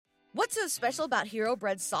What's so special about Hero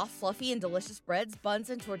Bread's soft, fluffy, and delicious breads, buns,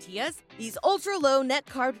 and tortillas? These ultra-low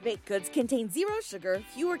net-carb baked goods contain zero sugar,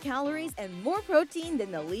 fewer calories, and more protein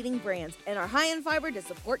than the leading brands, and are high in fiber to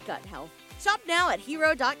support gut health. Shop now at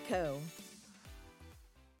Hero.co.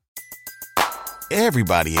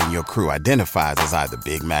 Everybody in your crew identifies as either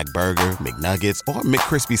Big Mac Burger, McNuggets, or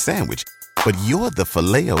McCrispy Sandwich. But you're the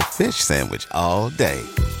Filet-O-Fish Sandwich all day.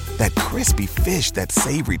 That crispy fish, that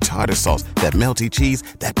savory tartar sauce, that melty cheese,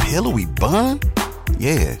 that pillowy bun.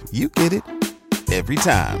 Yeah, you get it. Every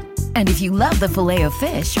time. And if you love the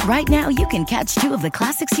Filet-O-Fish, right now you can catch two of the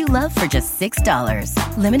classics you love for just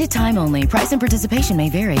 $6. Limited time only. Price and participation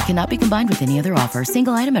may vary. Cannot be combined with any other offer.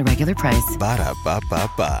 Single item at regular price.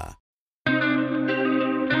 Ba-da-ba-ba-ba.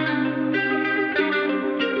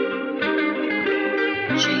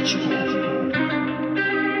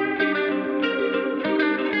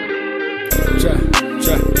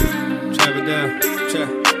 Chop it down,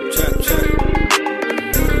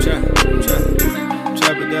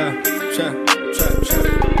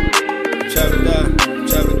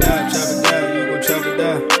 chop it down, you gon' chop it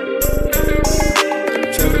down.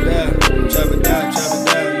 Chop it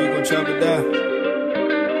down, you gon' chop it down.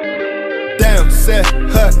 Down, set,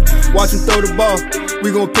 hut, watch him throw the ball,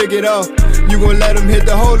 we gon' pick it off. You gon' let him hit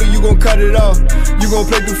the hole or you gon' cut it off. You gon'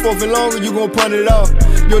 play through fourth and long or you gon' punt it off.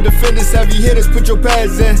 Your defenders, heavy hitters, put your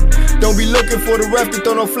pads in. Don't be looking for the ref to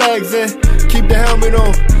throw no flags in. Keep the helmet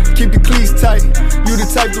on, keep the cleats tight. You the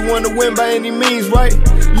type to want to win by any means, right?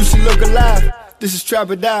 You should look alive. This is Trap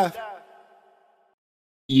or Dive.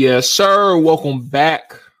 Yes, sir. Welcome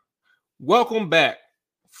back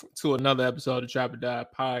to another episode of Trap or Dive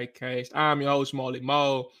podcast. I'm your host, Molly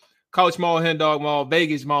Mo, Coach Mo, Hen Dog Mo,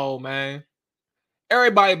 Vegas Mo, man.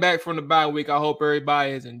 Everybody back from the bye week. I hope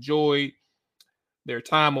everybody has enjoyed their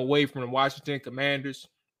time away from the Washington Commanders.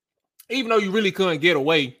 Even though you really couldn't get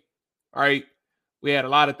away, right? We had a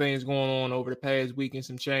lot of things going on over the past week and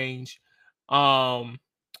some change. We're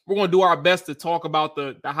going to do our best to talk about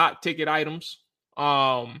the hot ticket items.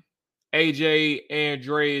 AJ and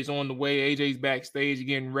Dre is on the way. AJ's backstage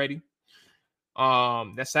getting ready.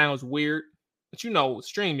 That sounds weird, but you know,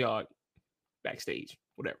 StreamYard backstage,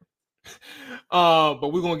 whatever.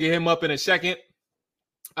 But we're going to get him up in a second.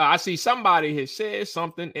 I see somebody has said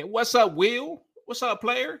something. And what's up, Will? What's up,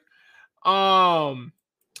 player?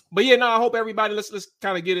 But yeah, no, I hope everybody, let's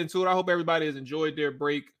kind of get into it. I hope everybody has enjoyed their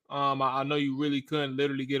break. I know you really couldn't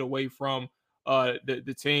literally get away from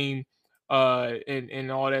the team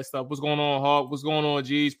and all that stuff. What's going on, Hawk? What's going on,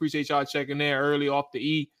 G's? Appreciate y'all checking in early off the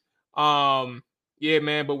E. Yeah,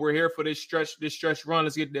 man, but we're here for this stretch run.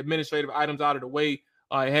 Let's get the administrative items out of the way.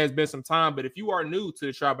 It has been some time, but if you are new to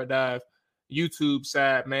the Trap or Dive YouTube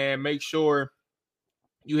side, man, make sure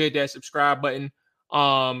you hit that subscribe button.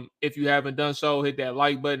 If you haven't done so, hit that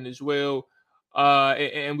like button as well.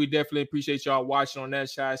 And we definitely appreciate y'all watching on that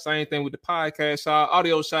side. Same thing with the podcast side,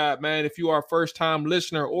 audio side, man. If you are a first-time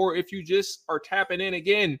listener or if you just are tapping in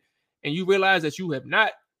again and you realize that you have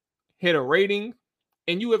not hit a rating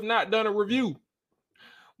and you have not done a review,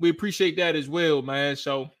 we appreciate that as well, man.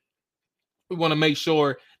 So we want to make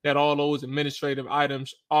sure that all those administrative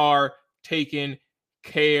items are taken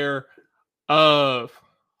care of.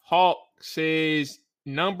 Hawk says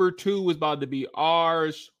number 2 is about to be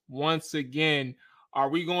ours once again. Are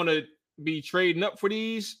we going to be trading up for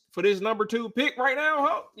this number 2 pick right now,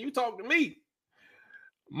 Hawk? You talk to me.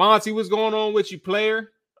 Monty, what's going on with you,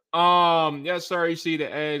 player? Yes, sir. You see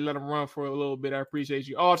the ad. Let him run for a little bit. I appreciate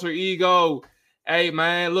you. Alter Ego. Hey,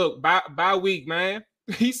 man, look, bye week, man.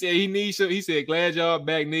 He said he needs some. He said, glad y'all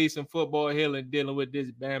back, need some football healing dealing with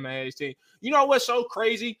this Bama ass team. You know what's so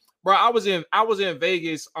crazy, bro? I was in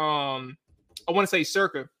Vegas. I want to say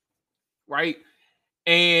circa, right?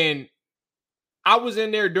 And I was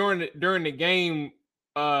in there during the game,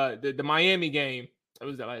 the Miami game. That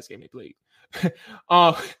was the last game they played.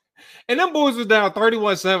 And them boys was down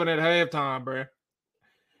 31-7 at halftime, bro.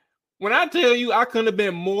 When I tell you I couldn't have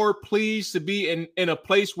been more pleased to be in a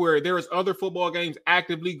place where there was other football games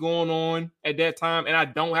actively going on at that time, and I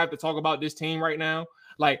don't have to talk about this team right now.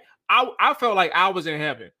 Like I felt like I was in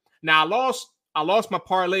heaven. Now I lost my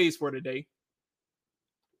parlays for today.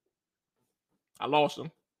 I lost them.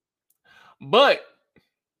 But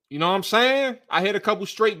you know what I'm saying? I hit a couple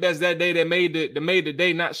straight bets that day that made the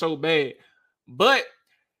day not so bad. But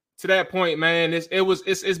to that point, man, it's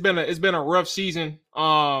been a rough season.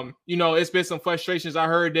 You know, it's been some frustrations. I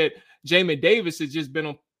heard that Jamin Davis has just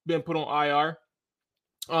been put on IR.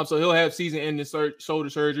 So he'll have season-ending shoulder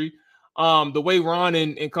surgery. The way Ron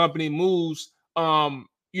and company moves,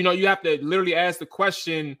 you know, you have to literally ask the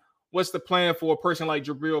question, what's the plan for a person like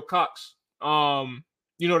Jabril Cox?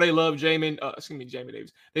 you know, they love Jamie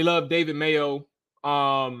Davis. They love David Mayo.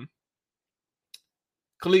 Khalid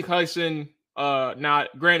Hudson. Now,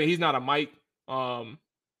 granted, he's not a Mike. And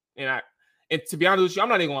to be honest with you, I'm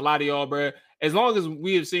not even gonna lie to y'all, bro. As long as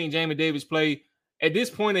we have seen Jamie Davis play, at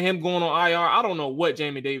this point of him going on IR, I don't know what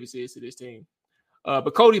Jamie Davis is to this team.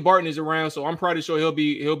 But Cody Barton is around, so I'm pretty sure he'll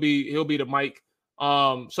be the Mike.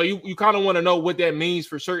 So you kind of want to know what that means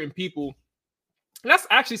for certain people. And that's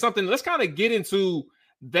actually something. Let's kind of get into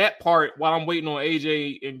that part while I'm waiting on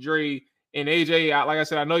AJ and Dre. And AJ, like I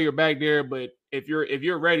said, I know you're back there, but if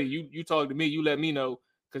you're ready, you talk to me. You let me know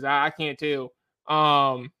because I can't tell.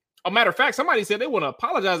 A matter of fact, somebody said they want to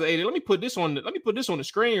apologize to AJ. Let me put this on the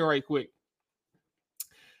screen right quick.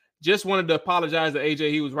 Just wanted to apologize to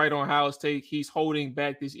AJ. He was right on How's take. He's holding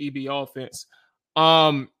back this EB offense.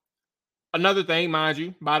 Another thing, mind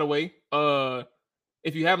you, by the way,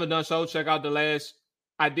 if you haven't done so, check out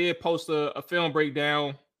I did post a film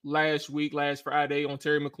breakdown last Friday on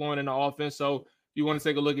Terry McLaurin and the offense. So if you want to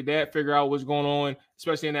take a look at that, figure out what's going on,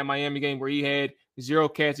 especially in that Miami game where he had 0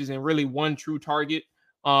 catches and really 1 true target.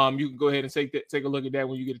 You can go ahead and take a look at that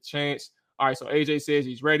when you get a chance. All right, so AJ says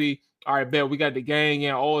he's ready. All right, bet we got the gang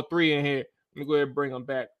in, all 3 in here. Let me go ahead and bring them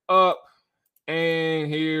back up. And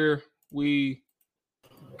here we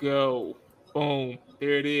go. Boom.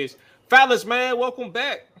 There it is. Fellas, man, welcome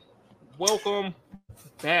back. Welcome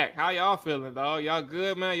back. How y'all feeling, dog? Y'all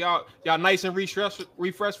good, man? Y'all nice and refreshed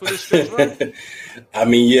for this stretch run? I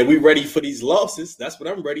mean, yeah, we ready for these losses. That's what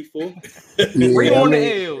I'm ready for. Bring on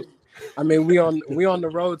the L's. I mean, we on the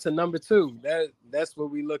road to number 2. That's what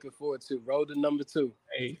we looking forward to. Road to number 2.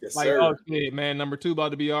 Hey, yes, oh shit, man, number 2 about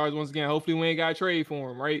to be ours once again. Hopefully, we ain't got to trade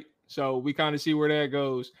for him, right? So we kind of see where that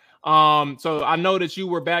goes. So I know that you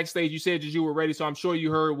were backstage. You said that you were ready, so I'm sure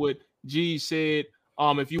you heard what G said.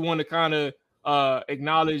 If you want to kind of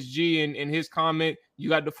acknowledge G in his comment, you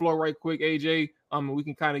got the floor right quick, AJ. We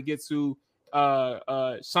can kind of get to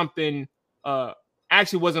something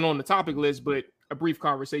actually wasn't on the topic list, but a brief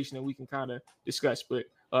conversation that we can kind of discuss. But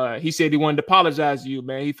he said he wanted to apologize to you,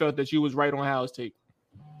 man. He felt that you was right on How's take.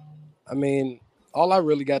 I mean, all I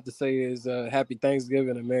really got to say is happy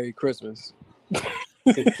Thanksgiving and Merry Christmas.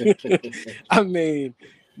 I mean,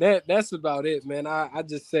 that's about it, man. I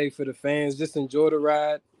just say for the fans, just enjoy the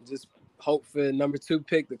ride. Just hope for number 2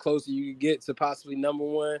 pick, the closer you get to possibly number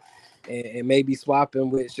 1, and maybe swapping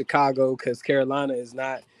with Chicago because Carolina is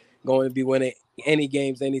not going to be winning any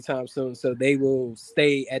games anytime soon. So they will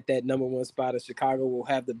stay at that number 1 spot, and Chicago will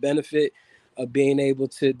have the benefit of being able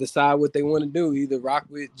to decide what they want to do, either rock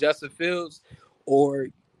with Justin Fields or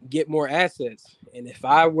get more assets. And if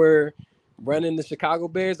I were running the Chicago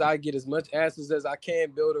Bears, I get as much assets as I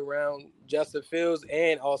can build around Justin Fields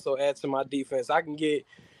and also add to my defense. I can get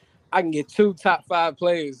 2 top 5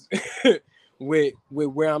 players with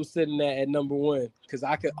where I'm sitting at number 1, because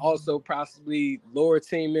I could also possibly lure a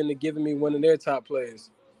team into giving me one of their top players.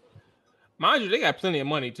 Mind you, they got plenty of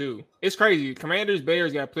money too. It's crazy. Commanders,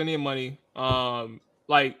 Bears got plenty of money.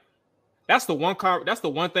 Like that's the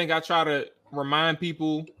one thing I try to remind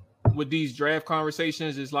people with these draft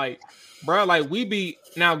conversations is like, bro, like we be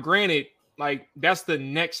now. Granted, like that's the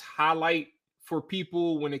next highlight for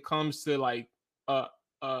people when it comes to like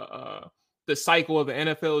the cycle of the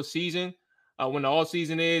NFL season. When the all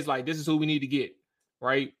season is like, this is who we need to get,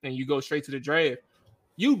 right? And you go straight to the draft.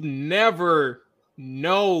 You never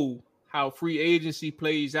know how free agency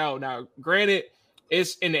plays out. Now, granted,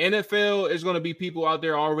 it's in the NFL, it's going to be people out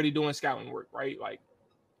there already doing scouting work, right? Like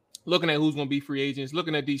looking at who's going to be free agents,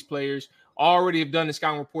 looking at these players, already have done the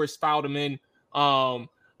scouting reports, filed them in.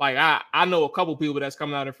 Like I know a couple people that's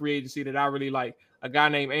coming out of free agency that I really like. A guy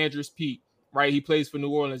named Andrews Pete, right? He plays for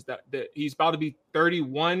New Orleans. That he's about to be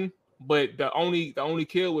 31, but the only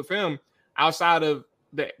kill with him outside of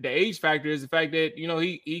the age factor is the fact that, you know,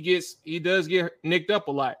 he does get nicked up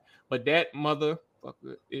a lot. But that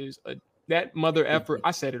motherfucker is that mother effer.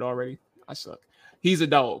 I said it already. I suck. He's a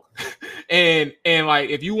dog. and like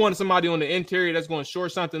if you want somebody on the interior that's going to shore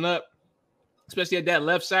something up, especially at that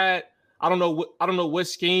left side, I don't know what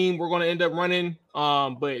scheme we're going to end up running.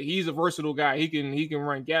 But he's a versatile guy. He can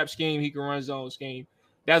run gap scheme. He can run zone scheme.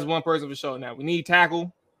 That's one person for sure. Now we need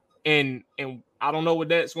tackle, and I don't know what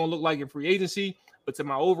that's going to look like in free agency. But to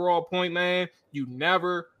my overall point, man, you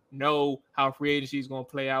never know how free agency is going to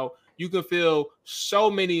play out. You can fill so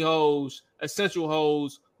many holes, essential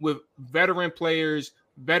holes with veteran players,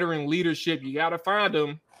 veteran leadership. You got to find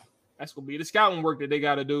them. That's going to be the scouting work that they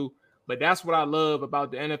got to do. But that's what I love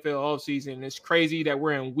about the NFL offseason. It's crazy that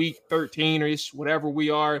we're in week 13 or whatever we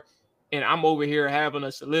are, and I'm over here having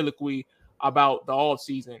a soliloquy about the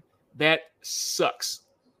offseason. That sucks.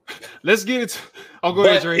 let's get it. Oh, go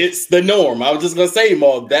ahead, Dre. It's the norm. I was just gonna say,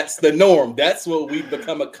 Mark, that's the norm. That's what we've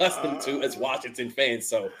become accustomed to as Washington fans.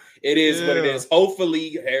 So it is what it is.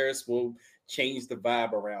 Hopefully, Harris will change the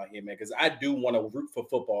vibe around here, man, because I do want to root for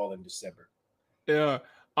football in December. Yeah.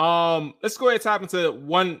 Let's go ahead and tap into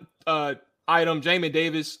one item. Jamin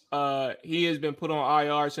Davis. He has been put on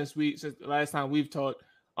IR since the last time we've talked.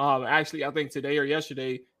 Actually, I think today or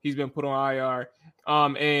yesterday he's been put on IR.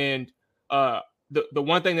 And the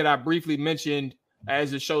one thing that I briefly mentioned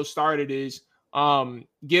as the show started is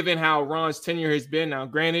given how Ron's tenure has been. Now,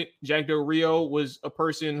 granted, Jack Del Rio was a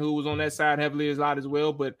person who was on that side heavily a lot as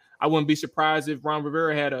well, but I wouldn't be surprised if Ron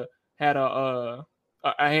Rivera had a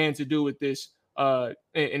hand to do with this.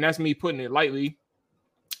 And that's me putting it lightly.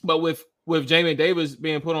 But with Jamin Davis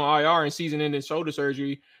being put on IR and season-ending shoulder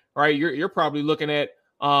surgery, right, you're probably looking at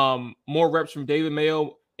more reps from David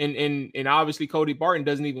Mayo, and obviously Cody Barton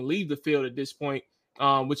doesn't even leave the field at this point,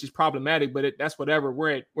 which is problematic. But that's whatever.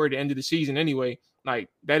 We're at the end of the season anyway. Like,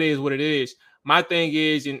 that is what it is. My thing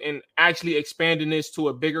is, and actually expanding this to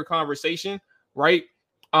a bigger conversation, right?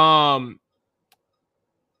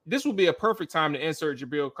 This will be a perfect time to insert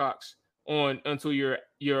Jabril Cox onto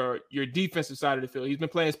your defensive side of the field. He's been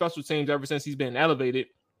playing special teams ever since he's been elevated.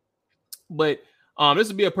 But this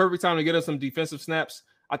would be a perfect time to get us some defensive snaps.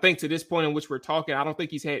 I think to this point in which we're talking, I don't think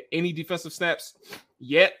he's had any defensive snaps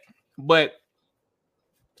yet. But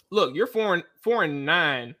look, you're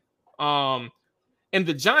 4-9. And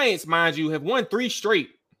the Giants, mind you, have won 3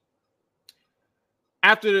 straight.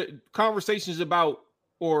 After the conversations about,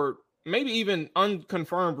 or maybe even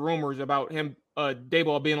unconfirmed rumors about him,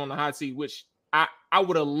 Daboll being on the hot seat, which I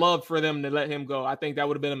would have loved for them to let him go. I think that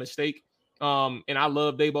would have been a mistake. And I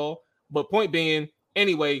love Daboll. But point being,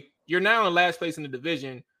 anyway, you're now in last place in the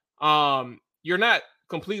division. You're not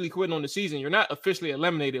completely quitting on the season. You're not officially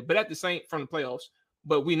eliminated, but at the same from the playoffs.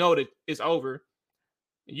 But we know that it's over.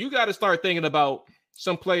 You got to start thinking about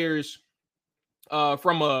some players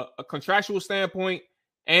from a contractual standpoint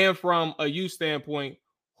and from a youth standpoint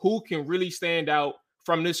who can really stand out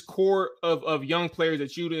from this core of young players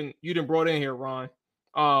that you didn't brought in here, Ron.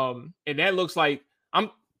 And that looks like I'm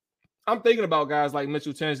thinking about guys like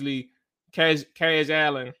Mitchell Tinsley, Kaz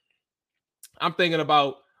Allen. I'm thinking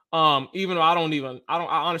about even though I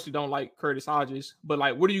honestly don't like Curtis Hodges, but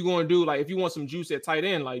like, what are you going to do? Like, if you want some juice at tight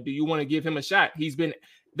end, like, do you want to give him a shot?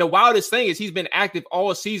 The wildest thing is he's been active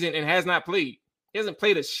all season and has not played. He hasn't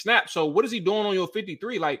played a snap. So what is he doing on your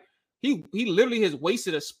 53? Like, he literally has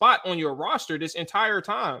wasted a spot on your roster this entire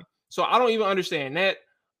time. So I don't even understand that.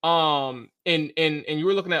 And you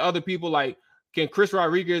were looking at other people like, can Chris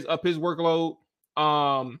Rodriguez up his workload?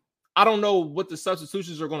 I don't know what the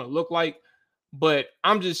substitutions are going to look like, but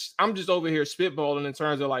I'm just over here spitballing in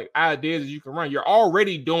terms of like ideas that you can run. You're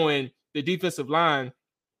already doing the defensive line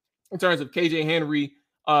in terms of KJ Henry,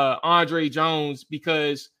 Andre Jones,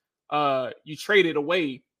 because you traded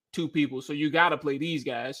away 2 people, so you got to play these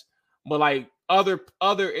guys. But like other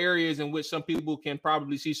areas in which some people can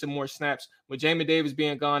probably see some more snaps, with Jamin Davis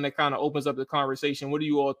being gone, that kind of opens up the conversation. What do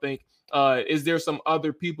you all think? Is there some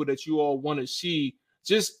other people that you all want to see,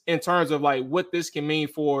 just in terms of like what this can mean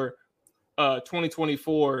for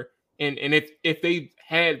 2024, and if they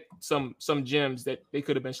had some gems that they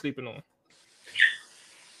could have been sleeping on?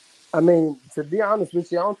 I mean, to be honest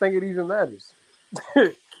with you, I don't think it even matters.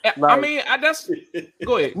 Like, I mean, that's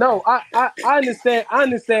go ahead. No, I understand. I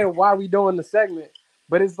understand why we doing the segment,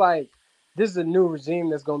 but it's like this is a new regime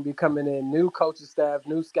that's going to be coming in, new coaching staff,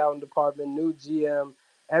 new scouting department, new GM,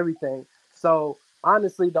 everything. So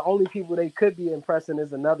honestly, the only people they could be impressing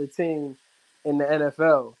is another team in the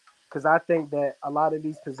NFL, because I think that a lot of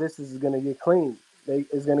these positions is going to get cleaned.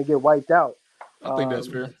 It's going to get wiped out. I think that's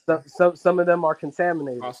fair. Some of them are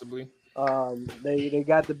contaminated. Possibly. They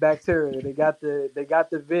got the bacteria, they got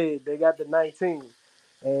the vid, they got the 19,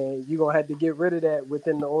 and you're gonna have to get rid of that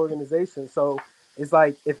within the organization. So it's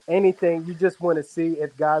like, if anything, you just want to see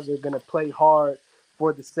if guys are gonna play hard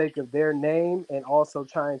for the sake of their name and also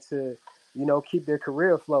trying to, keep their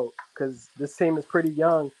career afloat, because this team is pretty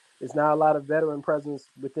young. There's not a lot of veteran presence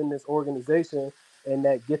within this organization, and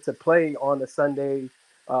that get to play on a Sunday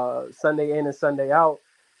in and Sunday out.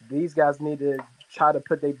 These guys need to try to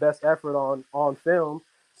put their best effort on film,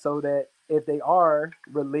 so that if they are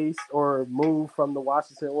released or moved from the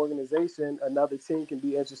Washington organization, another team can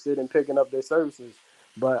be interested in picking up their services.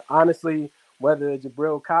 But honestly, whether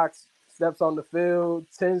Jabril Cox steps on the field,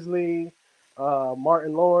 Tinsley,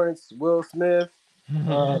 Martin Lawrence, Will Smith,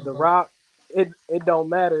 The Rock, it don't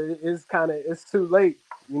matter. It's too late,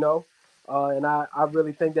 and I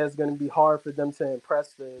really think that's going to be hard for them to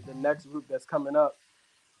impress the next group that's coming up.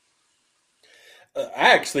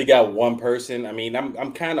 I actually got one person. I mean,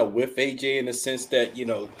 I'm kind of with AJ in the sense that, you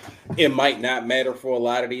know, it might not matter for a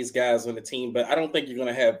lot of these guys on the team, but I don't think you're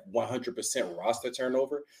going to have 100% roster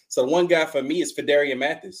turnover. So one guy for me is Phidarian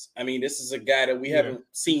Mathis. I mean, this is a guy that we haven't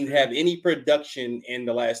seen have any production in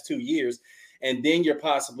the last 2 years. And then you're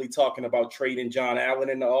possibly talking about trading John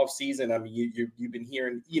Allen in the offseason. I mean, you've been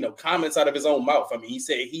hearing, you know, comments out of his own mouth. I mean, he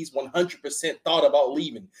said he's 100% thought about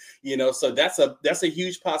leaving, you know, so that's a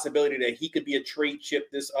huge possibility that he could be a trade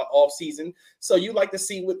chip this offseason. So you like to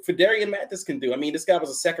see what Phidarian Mathis can do. I mean, this guy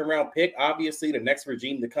was a second-round pick. Obviously, the next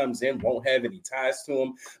regime that comes in won't have any ties to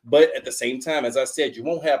him. But at the same time, as I said, you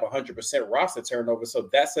won't have 100% roster turnover. So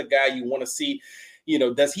that's a guy you want to see. You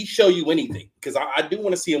know, does he show you anything? Because I do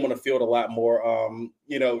want to see him on the field a lot more.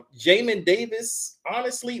 You know, Jamin Davis,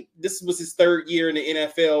 honestly, this was his third year in the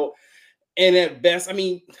NFL. And at best, I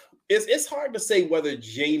mean, it's hard to say whether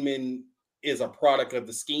Jamin is a product of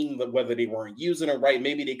the scheme, but whether they weren't using him right.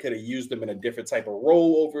 Maybe they could have used him in a different type of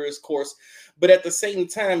role over his course. But at the same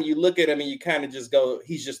time, you look at him and you kind of just go,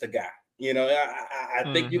 he's just a guy. You know,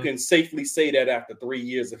 I think you can safely say that after 3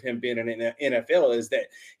 years of him being in the NFL is that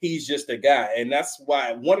he's just a guy. And that's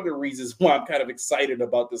why one of the reasons why I'm kind of excited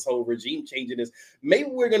about this whole regime changing is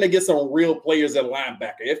maybe we're going to get some real players at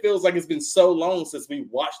linebacker. It feels like it's been so long since we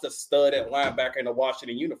watched a stud at linebacker in a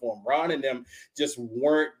Washington uniform. Ron and them just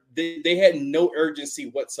weren't. They had no urgency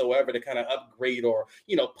whatsoever to kind of upgrade or,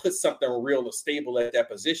 you know, put something real or stable at that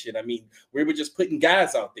position. I mean, we were just putting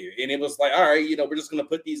guys out there and it was like, all right, you know, we're just going to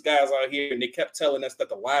put these guys out here. And they kept telling us that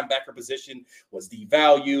the linebacker position was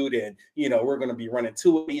devalued and, you know, we're going to be running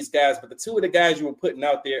two of these guys. But the two of the guys you were putting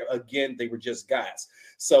out there, again, they were just guys.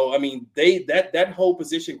 So, I mean, that whole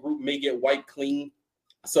position group may get wiped clean.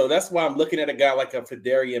 So that's why I'm looking at a guy like a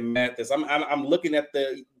Phidarian Mathis. I'm looking at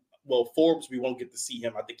Forbes, we won't get to see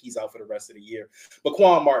him. I think he's out for the rest of the year. But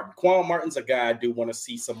Quan Martin's a guy I do want to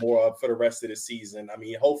see some more of for the rest of the season. I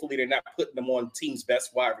mean, hopefully they're not putting them on teams'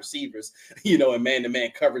 best wide receivers, you know, in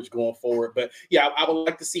man-to-man coverage going forward. But, yeah, I would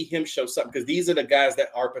like to see him show something because these are the guys that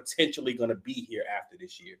are potentially going to be here after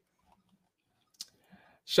this year.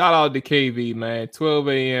 Shout out to KV, man. 12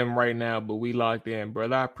 a.m. right now, but we locked in,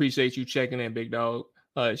 brother. I appreciate you checking in, big dog,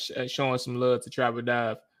 showing some love to Travel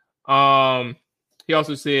Dive. He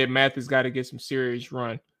also said Mathis got to get some serious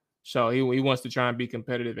run. So he wants to try and be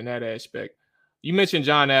competitive in that aspect. You mentioned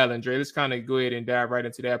John Allen, Dre. Let's kind of go ahead and dive right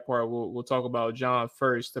into that part. We'll talk about John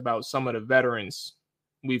first, about some of the veterans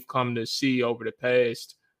we've come to see over the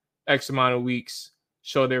past X amount of weeks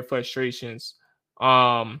show their frustrations.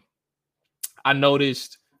 I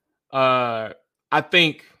noticed, I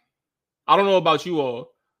think, I don't know about you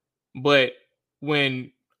all, but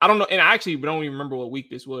when, I don't know, and I actually don't even remember what week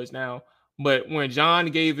this was now, but when John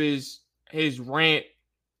gave his rant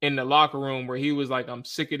in the locker room where he was like, I'm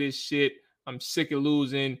sick of this shit. I'm sick of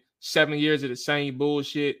losing 7 years of the same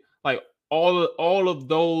bullshit. Like all of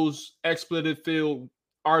those expletive-filled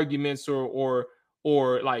arguments or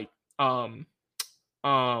like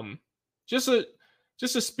just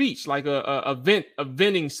a speech, like a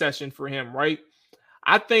venting session for him, right?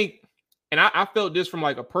 I think, and I felt this from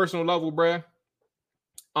like a personal level, bruh.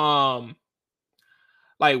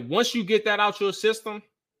 Like once you get that out your system,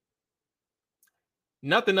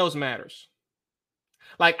 nothing else matters.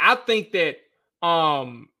 Like I think that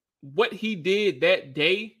what he did that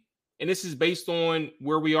day, and this is based on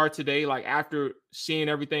where we are today, like after seeing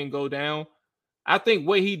everything go down, I think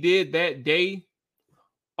what he did that day,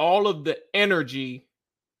 all of the energy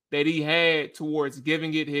that he had towards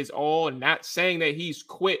giving it his all, and not saying that he's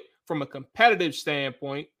quit from a competitive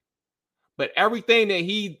standpoint, but everything that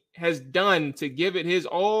he has done to give it his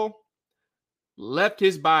all left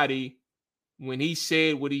his body when he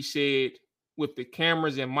said what he said with the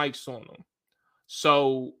cameras and mics on him.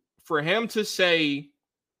 So for him to say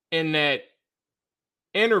in that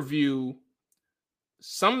interview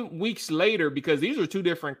some weeks later, because these are two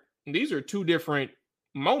different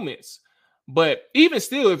moments, but even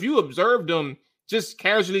still, if you observed them just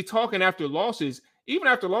casually talking after losses, even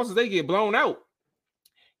after losses, they get blown out.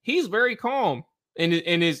 He's very calm in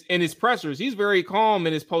his pressers. He's very calm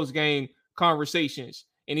in his post-game conversations.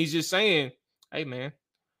 And he's just saying, hey, man,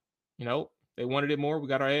 you know, they wanted it more. We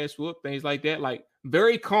got our ass whooped, things like that. Like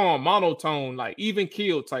very calm, monotone, like even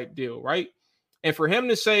keel type deal, right? And for him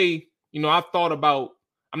to say, you know, I'm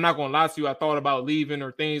not going to lie to you, I thought about leaving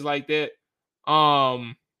or things like that.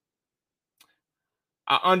 I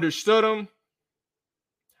understood him.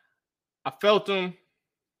 I felt him.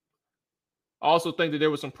 I also think that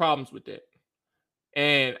there were some problems with that.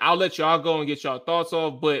 And I'll let y'all go and get y'all thoughts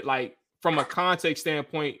off. But like from a context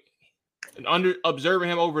standpoint, and observing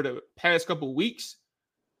him over the past couple of weeks,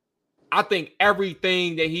 I think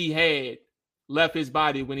everything that he had left his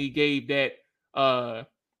body when he gave that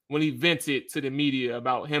when he vented to the media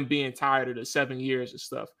about him being tired of the 7 years and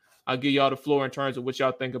stuff. I'll give y'all the floor in terms of what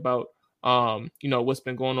y'all think about what's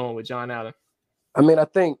been going on with John Allen. I mean, I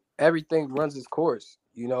think everything runs its course.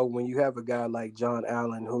 When you have a guy like John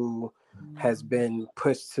Allen who has been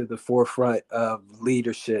pushed to the forefront of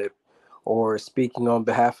leadership or speaking on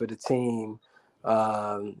behalf of the team,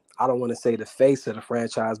 I don't want to say the face of the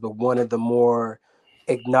franchise, but one of the more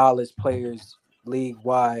acknowledged players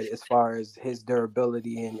league-wide as far as his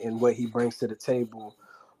durability and what he brings to the table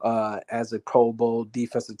as a Pro Bowl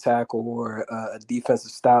defensive tackle or a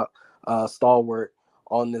defensive stalwart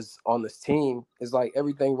on this team. It's like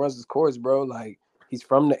everything runs its course, bro. Like, he's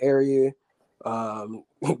from the area.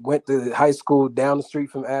 He went to high school down the street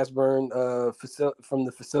from Ashburn, from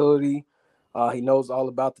the facility. He knows all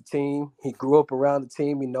about the team. He grew up around the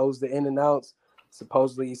team. He knows the in and outs.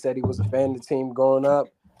 Supposedly, he said he was a fan of the team growing up.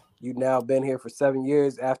 You've now been here for 7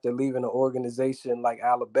 years after leaving an organization like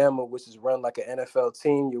Alabama, which is run like an NFL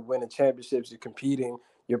team. You're winning championships. You're competing.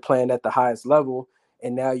 You're playing at the highest level.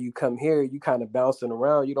 And now you come here, you kind of bouncing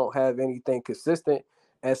around. You don't have anything consistent.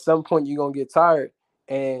 At some point, you're going to get tired.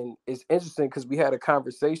 And it's interesting because we had a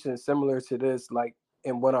conversation similar to this, like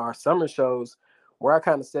in one of our summer shows, where I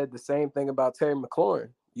kind of said the same thing about Terry McLaurin.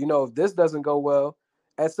 If this doesn't go well,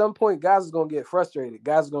 at some point, guys are going to get frustrated.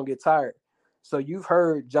 Guys are going to get tired. So you've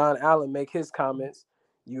heard John Allen make his comments.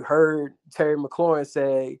 You heard Terry McLaurin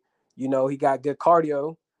say, he got good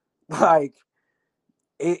cardio. Like,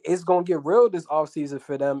 it's going to get real this offseason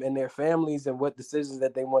for them and their families and what decisions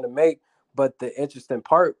that they want to make. But the interesting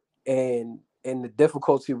part and the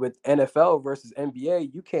difficulty with NFL versus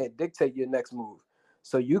NBA, you can't dictate your next move.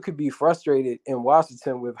 So you could be frustrated in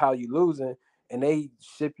Washington with how you losing, and they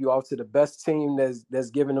ship you off to the best team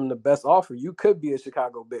that's giving them the best offer. You could be a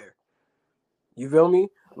Chicago Bear. You feel me?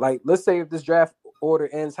 Like, let's say if this draft order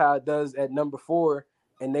ends how it does at number 4,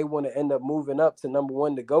 and they want to end up moving up to number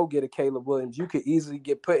 1 to go get a Caleb Williams, you could easily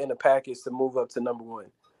get put in a package to move up to number 1.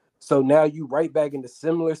 So now you right back in the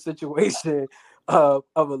similar situation of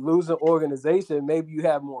a losing organization. Maybe you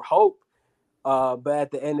have more hope, but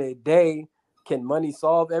at the end of the day, can money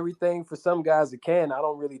solve everything? For some guys, it can. I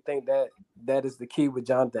don't really think that is the key with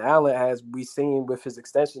Jonathan Allen, as we seen with his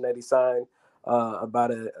extension that he signed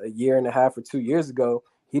about a year and a half or 2 years ago.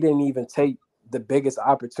 He didn't even take the biggest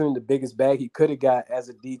opportunity, the biggest bag he could have got as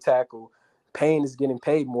a D tackle. Payne is getting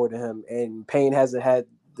paid more than him, and Payne hasn't had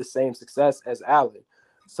the same success as Allen.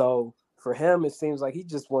 So for him, it seems like he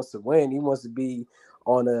just wants to win. He wants to be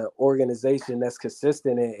on an organization that's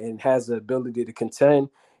consistent and has the ability to contend.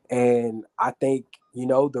 And I think,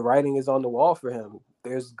 the writing is on the wall for him.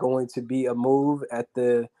 There's going to be a move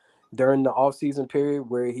during the offseason period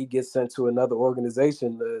where he gets sent to another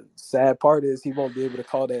organization. The sad part is he won't be able to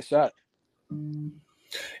call that shot.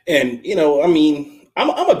 And,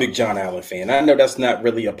 I'm a big John Allen fan. I know that's not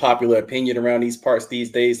really a popular opinion around these parts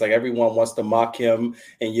these days. Like, everyone wants to mock him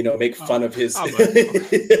and, make fun of his,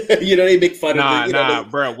 they make fun of him.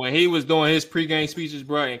 Bro. When he was doing his pregame speeches,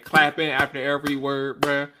 bro, and clapping after every word,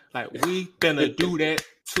 bro, like, we gonna do that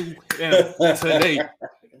to him today.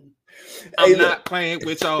 I'm not playing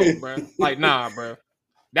with y'all, bro. Like, nah, bro.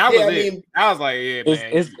 That was it. I was like, yeah,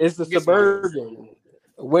 man. It's the suburban.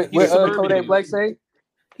 What Kodak Black say?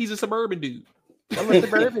 He's a suburban dude. I'm a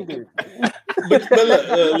suburban dude. but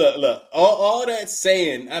look. All that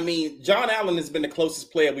saying, John Allen has been the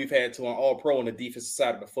closest player we've had to an All-Pro on the defensive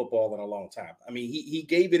side of the football in a long time. He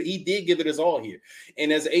did give it his all here.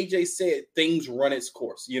 And as AJ said, things run its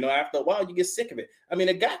course. After a while, you get sick of it.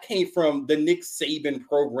 A guy came from the Nick Saban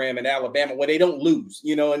program in Alabama where they don't lose,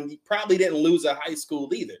 and he probably didn't lose at high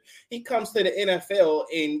school either. He comes to the NFL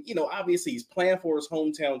and, obviously he's playing for his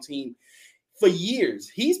hometown team. For years,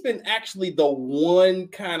 he's been actually the one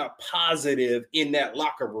kind of positive in that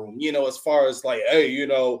locker room, as far as like, hey,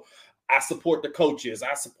 I support the coaches,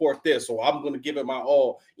 I support this, or I'm going to give it my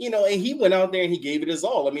all, and he went out there and he gave it his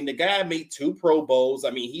all. The guy made 2 Pro Bowls.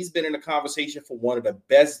 He's been in a conversation for one of the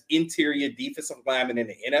best interior defensive linemen in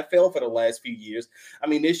the NFL for the last few years.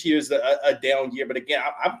 This year's a down year, but again,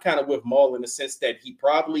 I'm kind of with Maul in the sense that he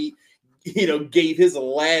probably gave his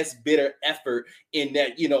last bit of effort in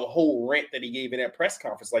that, whole rant that he gave in that press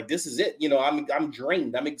conference. Like, this is it. I'm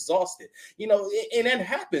drained. I'm exhausted. And that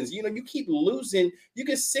happens. You keep losing. You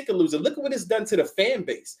get sick of losing. Look at what it's done to the fan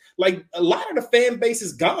base. Like, a lot of the fan base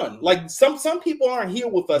is gone. Like, some people aren't here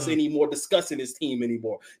with us anymore discussing his team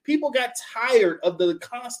anymore. People got tired of the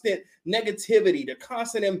constant negativity, the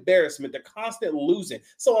constant embarrassment, the constant losing.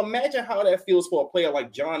 So imagine how that feels for a player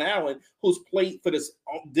like John Allen, who's played for this.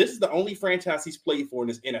 This is the only only franchise he's played for in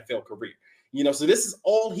his NFL career. You know, so this is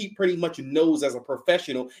all he pretty much knows as a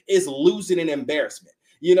professional is losing and embarrassment.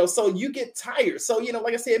 You know, so you get tired. So, you know,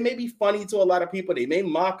 like I said, it may be funny to a lot of people. They may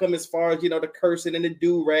mock him as far as, you know, the cursing and the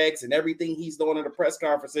do-rags and everything he's doing in the press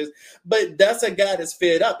conferences. But that's a guy that's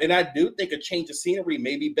fed up. And I do think a change of scenery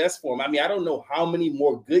may be best for him. I mean, I don't know how many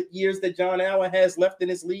more good years that John Allen has left in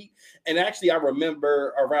his league. And actually, I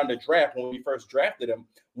remember around the draft when we first drafted him,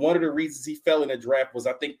 one of the reasons he fell in the draft was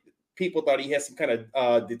I think people thought he had some kind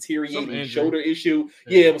of deteriorating shoulder issue.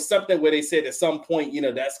 Yeah, it was something where they said at some point, you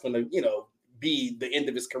know, that's going to, you know, be the end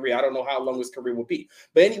of his career. I don't know how long his career will be.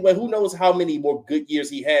 But anyway, who knows how many more good years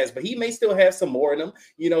he has, but he may still have some more in him.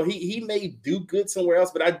 You know, he may do good somewhere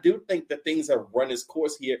else, but I do think that things have run his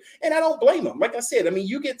course here. And I don't blame him. Like I said, I mean,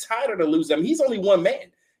 you get tired of the losing. I mean, he's only one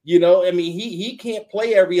man. You know, I mean, he can't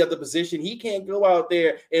play every other position. He can't go out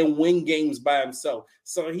there and win games by himself.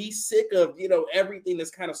 So he's sick of, you know, everything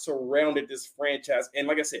that's kind of surrounded this franchise. And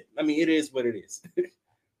like I said, I mean, it is what it is.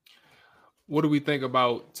 What do we think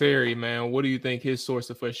about Terry, man? What do you think his source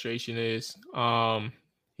of frustration is?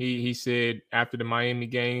 He said after the Miami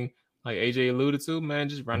game, like AJ alluded to, man,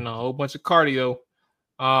 just running a whole bunch of cardio.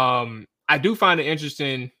 I do find it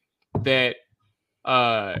interesting that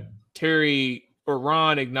Terry or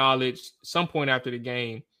Ron acknowledged some point after the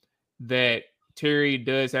game that Terry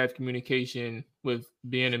does have communication with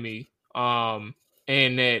Bieniemy,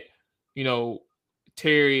 and that, you know,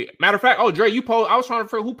 Terry, matter of fact, Dre, you posed. I was trying to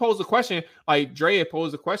figure who posed the question. Like Dre had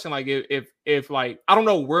posed the question, like if like I don't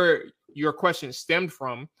know where your question stemmed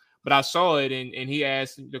from, but I saw it and he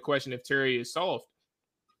asked the question if Terry is soft.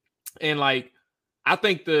 And like I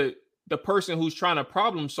think the person who's trying to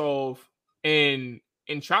problem solve and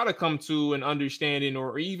try to come to an understanding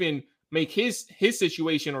or even make his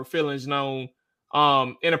situation or feelings known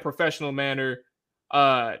in a professional manner,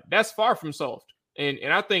 that's far from soft.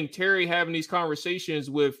 And I think Terry having these conversations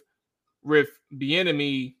with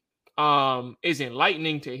Bieniemy is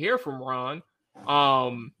enlightening to hear from Ron.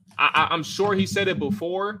 I'm sure he said it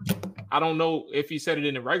before. I don't know if he said it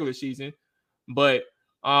in the regular season, but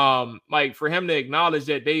like for him to acknowledge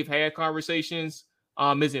that they've had conversations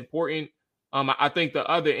is important. I think the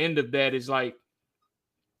other end of that is like,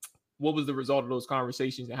 what was the result of those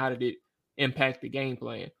conversations and how did it impact the game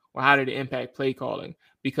plan or how did it impact play calling?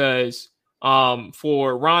 Because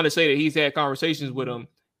for Ron to say that he's had conversations with him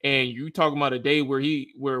and you talking about a day where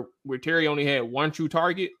Terry only had one true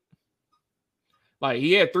target, like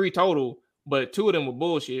he had 3 total, but 2 of them were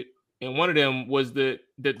bullshit. And one of them was the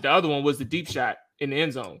other one was the deep shot in the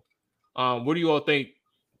end zone. What do you all think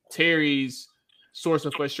Terry's source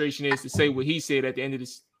of frustration is to say what he said at the end of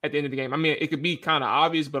the game? I mean, it could be kind of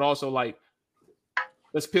obvious, but also like,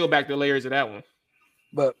 let's peel back the layers of that one.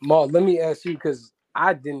 But Maul, let me ask you, because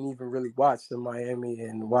I didn't even really watch the Miami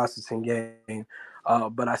and Washington game,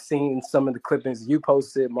 but I seen some of the clippings you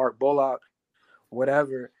posted, Mark Bullock,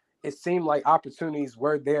 whatever. It seemed like opportunities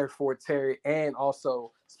were there for Terry, and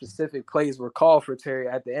also specific plays were called for Terry.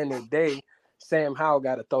 At the end of the day, Sam Howell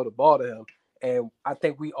got to throw the ball to him. And I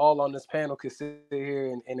think we all on this panel could sit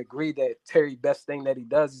here and agree that Terry, best thing that he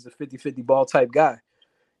does is a 50-50 ball type guy.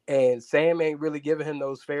 And Sam ain't really giving him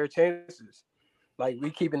those fair chances. Like,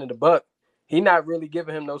 we keeping it a buck. He not really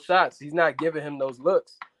giving him those shots. He's not giving him those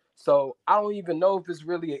looks. So I don't even know if it's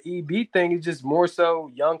really an EB thing. It's just more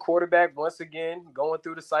so young quarterback, once again, going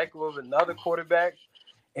through the cycle of another quarterback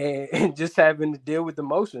and just having to deal with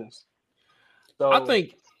emotions. So I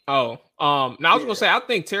think I was gonna say I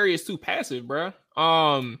think Terry is too passive, bro.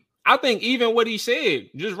 I think even what he said,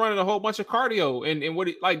 just running a whole bunch of cardio and what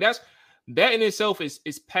he, like that in itself is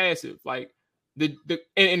passive. Like the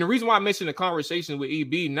reason why I mentioned the conversation with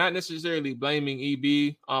EB, not necessarily blaming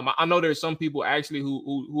EB. I know there's some people actually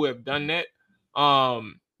who have done that.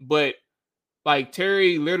 But like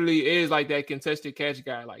Terry literally is like that contested catch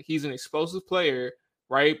guy. Like he's an explosive player,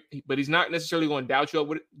 right? But he's not necessarily going to doubt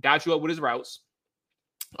you up with his routes.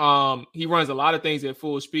 He runs a lot of things at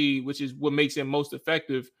full speed, which is what makes him most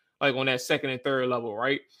effective, like on that second and third level,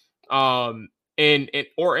 right?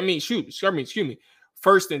 Excuse me,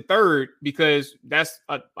 first and third, because that's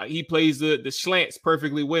like he plays the slants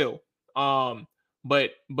perfectly well.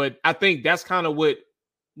 But I think that's kind of what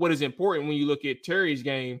is important when you look at Terry's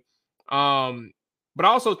game. But I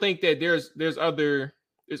also think that there's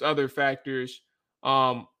other factors.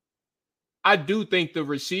 I do think the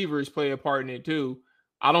receivers play a part in it too.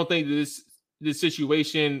 I don't think this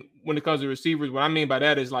situation when it comes to receivers, what I mean by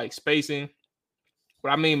that is like spacing.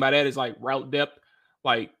 What I mean by that is like route depth,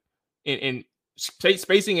 like in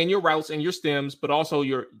spacing in your routes and your stems, but also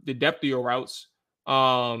the depth of your routes,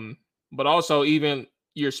 but also even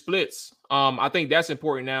your splits. I think that's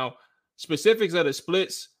important now. specifics of the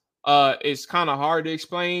splits, it's kind of hard to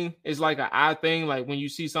explain. It's like an odd thing, like when you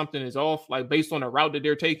see something is off, like based on the route that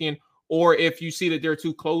they're taking, or if you see that they're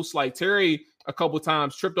too close. Like Terry a couple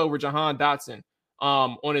times tripped over Jahan Dotson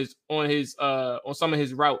on some of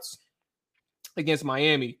his routes against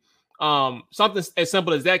Miami. Something as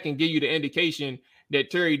simple as that can give you the indication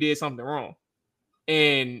that Terry did something wrong.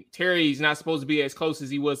 And Terry's not supposed to be as close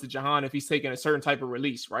as he was to Jahan if he's taking a certain type of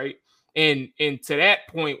release, right? And to that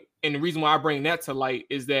point, and the reason why I bring that to light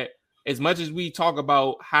is that as much as we talk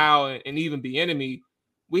about how and even Bieniemy,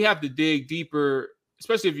 we have to dig deeper,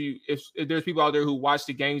 especially if there's people out there who watch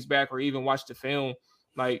the games back or even watch the film.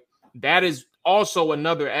 Like, that is also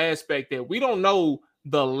another aspect that we don't know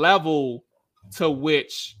the level to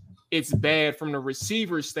which it's bad from the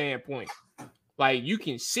receiver standpoint. Like, you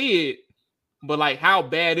can see it, but like, how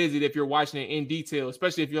bad is it if you're watching it in detail,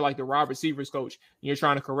 especially if you're like the wide receivers coach and you're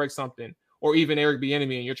trying to correct something, or even Eric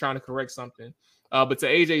Bieniemy and you're trying to correct something. But to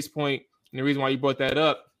AJ's point, and the reason why you brought that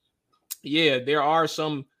up, yeah, there are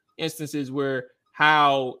some instances where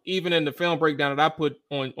how even in the film breakdown that I put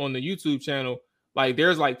on the YouTube channel, like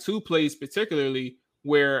there's like 2 plays particularly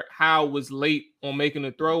where Howe was late on making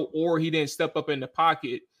a throw, or he didn't step up in the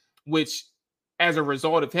pocket, which as a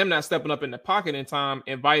result of him not stepping up in the pocket in time,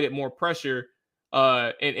 invited more pressure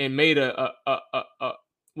and made a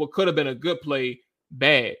what could have been a good play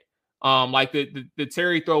bad. Like the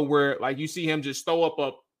Terry throw where like you see him just throw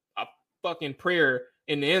up a fucking prayer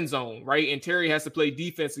in the end zone, right? And Terry has to play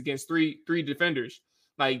defense against three defenders.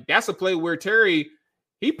 Like, that's a play where Terry,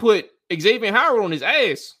 he put Xavier Howard on his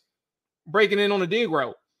ass, breaking in on the dig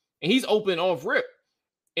route, and he's open off rip,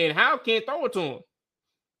 and Howe can't throw it to him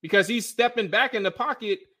because he's stepping back in the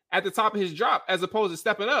pocket at the top of his drop as opposed to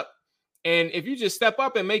stepping up. And if you just step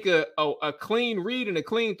up and make a clean read and a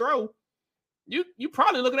clean throw, you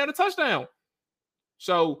probably looking at a touchdown.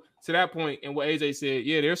 So to that point, and what AJ said,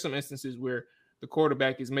 yeah, there's some instances where the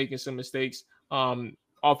quarterback is making some mistakes.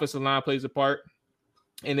 Offensive line plays a part.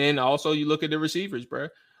 And then also you look at the receivers, bro.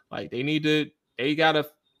 Like, you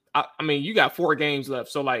got 4 games left.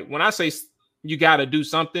 So like, when I say you got to do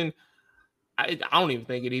something, I don't even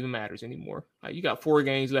think it even matters anymore. Like, you got 4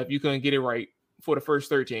 games left. You couldn't get it right for the first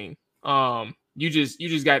 13. You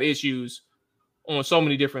just got issues on so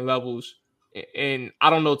many different levels. And I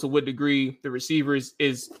don't know to what degree the receivers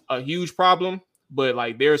is a huge problem, but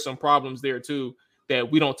like there are some problems there too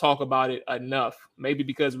that we don't talk about it enough. Maybe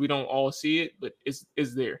because we don't all see it, but it's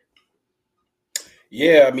there.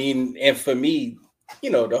 Yeah, I mean, and for me,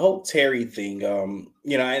 the whole Terry thing,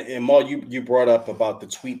 and Maul, you brought up about the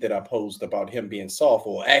tweet that I posted about him being soft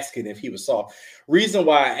or asking if he was soft. Reason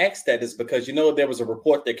why I asked that is because, there was a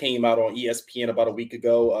report that came out on ESPN about a week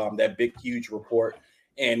ago, that big, huge report.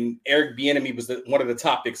 And Eric Bieniemy was one of the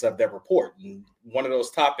topics of that report. And one of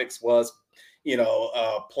those topics was,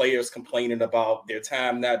 players complaining about their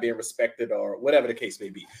time not being respected or whatever the case may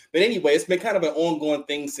be. But anyway, it's been kind of an ongoing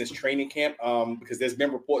thing since training camp because there's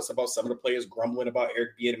been reports about some of the players grumbling about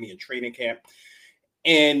Eric Bieniemy in training camp.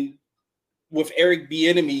 And with Eric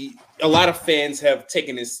Bieniemy, a lot of fans have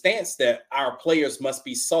taken this stance that our players must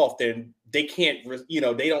be soft and they can't,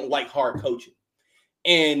 they don't like hard coaching.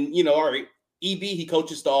 And, all right, EB, he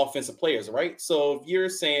coaches the offensive players, right? So if you're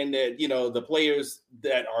saying that, the players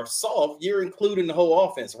that are soft, you're including the whole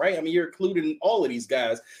offense, right? I mean, you're including all of these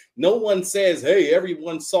guys. No one says, hey,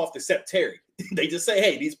 everyone's soft except Terry. They just say,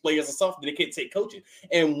 hey, these players are soft and they can't take coaching.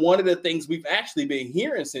 And one of the things we've actually been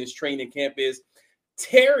hearing since training camp is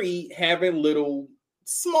Terry having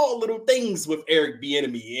small little things with Eric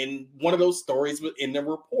Bieniemy. And one of those stories was in the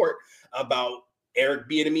report about Eric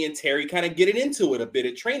Bieniemy and Terry kind of getting into it a bit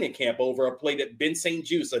at training camp over a play that Ben St.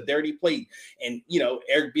 Juste, a dirty play. And,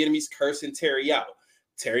 Eric Bieniemy's cursing Terry out.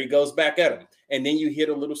 Terry goes back at him. And then you hear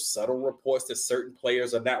the little subtle reports that certain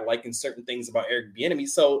players are not liking certain things about Eric Bieniemy.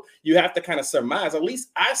 So you have to kind of surmise, at least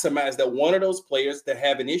I surmise, that one of those players that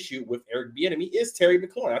have an issue with Eric Bieniemy is Terry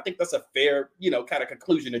McLaurin. I think that's a fair, kind of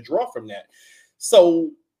conclusion to draw from that.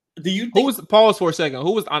 So do you think pause for a second?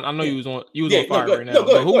 Who was I know you was on fire right now.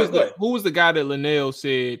 Who was the guy that Linnell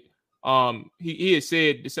said he had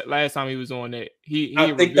said this last time he was on that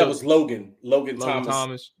I think that was Logan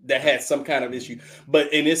Thomas that had some kind of issue.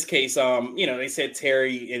 But in this case, they said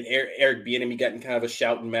Terry and Eric Bieniemy got in kind of a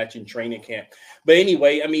shouting match in training camp. But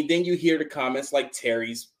anyway, I mean, then you hear the comments like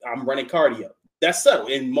Terry's, I'm running cardio. That's subtle.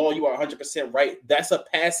 And Maul, you are 100% right. That's a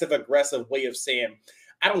passive aggressive way of saying,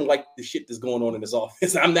 I don't like the shit that's going on in this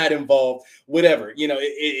office. I'm not involved, whatever.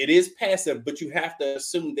 It is passive, but you have to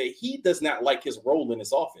assume that he does not like his role in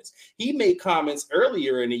this office. He made comments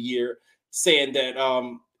earlier in the year saying that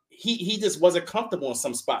he just wasn't comfortable in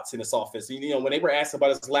some spots in this offense. You know, when they were asked about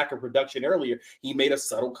his lack of production earlier, he made a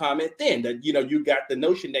subtle comment then that, you know, you got the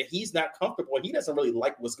notion that he's not comfortable. He doesn't really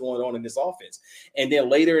like what's going on in this offense. And then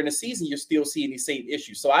later in the season, you're still seeing these same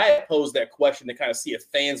issues. So I posed that question to kind of see if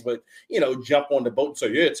fans would, you know, jump on the boat and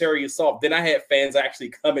say, yeah, Terry is soft. Then I had fans actually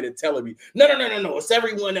coming and telling me, no, it's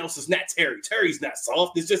everyone else. It's not Terry. Terry's not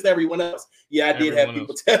soft. It's just everyone else. Yeah, I did have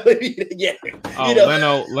people telling me that, yeah. Oh, you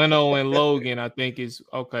know? Leno and Logan, I think is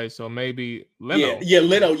okay. So maybe Leno. Yeah,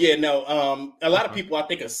 Leno. Yeah, no. A lot of people I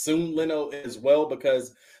think assume Leno as well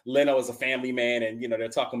because Leno is a family man, and you know they're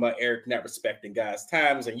talking about Eric not respecting guys'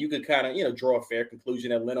 times, and you could kind of, you know, draw a fair conclusion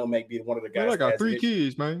that Leno may be one of the guys. I got 3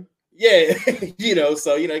 kids, man. Yeah, you know,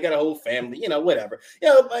 so you know, he got a whole family, you know, whatever. You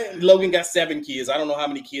know, Logan got 7 kids. I don't know how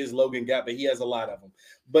many kids Logan got, but he has a lot of them.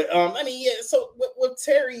 But I mean, yeah. So with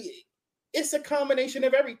Terry, it's a combination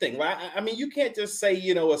of everything, right? I mean, you can't just say,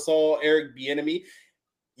 you know, it's all Eric Bieniemy.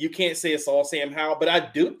 You can't say it's all Sam Howell, but I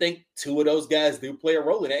do think 2 of those guys do play a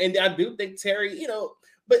role in it. And I do think Terry, you know,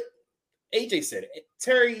 but AJ said it.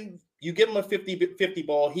 Terry, you give him a 50-50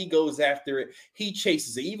 ball, he goes after it. He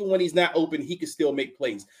chases it. Even when he's not open, he can still make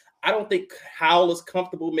plays. I don't think Howell is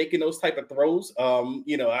comfortable making those type of throws.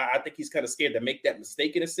 You know, I think he's kind of scared to make that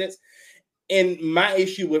mistake in a sense. And my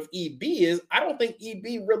issue with EB is I don't think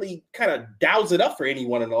EB really kind of dials it up for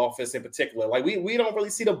anyone in the offense in particular. Like we don't really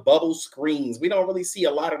see the bubble screens. We don't really see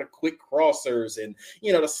a lot of the quick crossers and,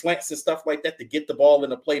 you know, the slants and stuff like that to get the ball in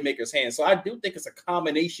the playmaker's hands. So I do think it's a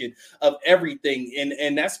combination of everything.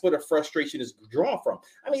 And that's where the frustration is drawn from.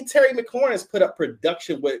 I mean, Terry McLaurin has put up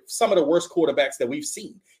production with some of the worst quarterbacks that we've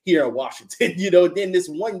seen here in Washington. You know, then this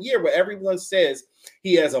one year where everyone says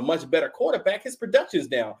he has a much better quarterback, his production's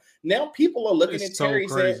down. Now people are looking at Terry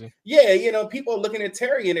saying, yeah, you know, people are looking at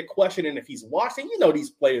Terry and they're questioning if he's watching. You know, these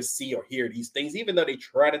players see or hear these things, even though they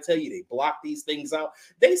try to tell you they block these things out.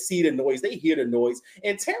 They see the noise, they hear the noise.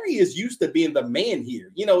 And Terry is used to being the man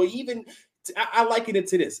here. You know, even I liken it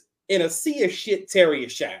to this. In a sea of shit, Terry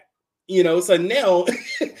is shine. You know, so now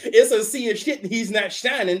it's a sea of shit and he's not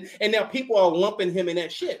shining, and now people are lumping him in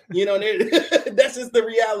that shit. You know, that's just the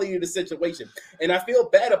reality of the situation. And I feel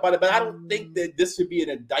bad about it, but I don't think that this should be an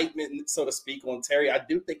indictment, so to speak, on Terry. I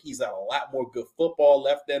do think he's got a lot more good football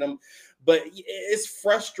left in him. But it's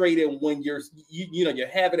frustrating when you're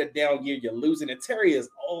having a down year, you're losing. And Terry is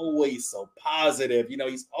always so positive. You know,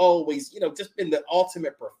 he's always, you know, just been the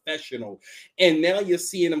ultimate professional. And now you're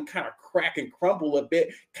seeing him kind of crack and crumble a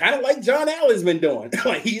bit, kind of like John Allen's been doing.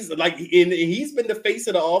 He's been the face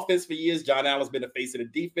of the offense for years. John Allen's been the face of the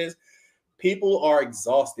defense. People are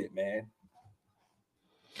exhausted, man.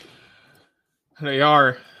 They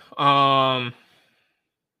are.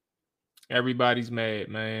 Everybody's mad,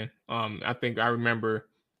 man. I think I remember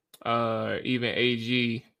even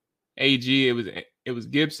AG, it was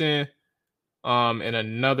Gibson, and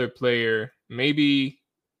another player. Maybe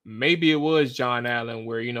it was John Allen,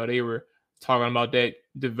 where, you know, they were talking about that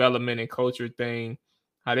development and culture thing,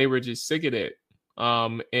 how they were just sick of that.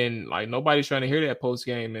 And like nobody's trying to hear that post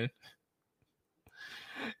game, man.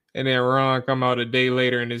 And then Ron come out a day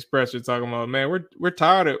later in his presser talking about, man, we're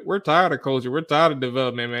tired of culture, we're tired of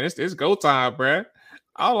development, man. It's go time, bruh.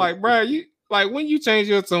 I was like, bruh, you like when you change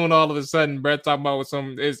your tune all of a sudden, bruh, talking about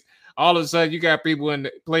something is all of a sudden you got people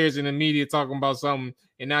and players in the media talking about something,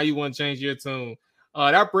 and now you want to change your tune.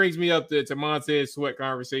 That brings me up to Montez Sweat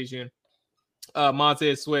conversation.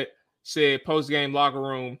 Montez Sweat said post-game locker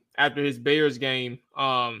room after his Bears game,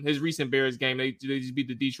 his recent Bears game, they just beat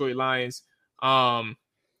the Detroit Lions.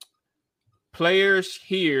 Players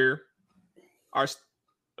here are,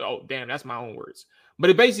 oh damn, that's my own words. But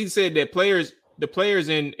it basically said that the players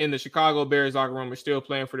in the Chicago Bears locker room are still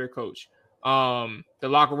playing for their coach. The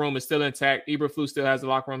locker room is still intact. Eberflus still has the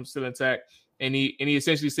locker room still intact, and he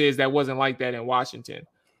essentially says that wasn't like that in Washington.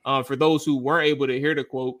 For those who weren't able to hear the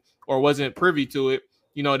quote or wasn't privy to it,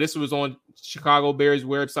 you know, this was on Chicago Bears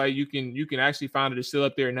website. You can actually find it. It's still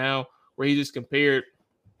up there now, where he just compared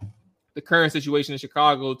the current situation in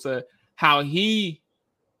Chicago to how he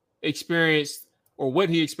experienced or what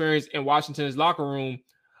he experienced in Washington's locker room,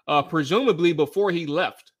 presumably before he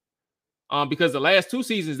left. Because the last 2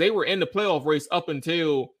 seasons, they were in the playoff race up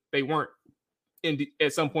until they weren't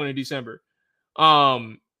at some point in December.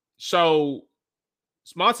 So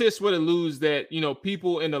Montez Sweat alludes that, you know,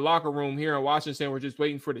 people in the locker room here in Washington were just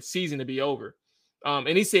waiting for the season to be over. And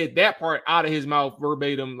he said that part out of his mouth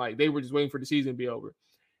verbatim, like they were just waiting for the season to be over.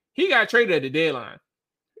 He got traded at the deadline.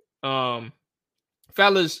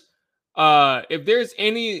 Fellas, if there's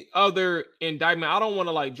any other indictment, I don't want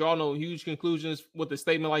to like draw no huge conclusions with a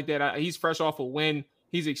statement like that. He's fresh off a win.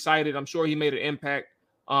 He's excited. I'm sure he made an impact.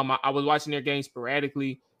 I was watching their game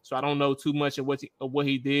sporadically. So I don't know too much of what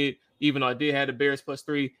he did, even though I did have the Bears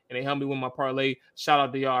 +3 and they helped me win my parlay. Shout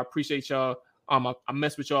out to y'all. I appreciate y'all. I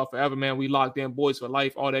mess with y'all forever, man. We locked in, boys for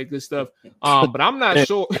life, all that good stuff. But I'm not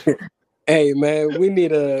sure. Hey man, we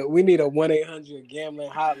need a 1-800 gambling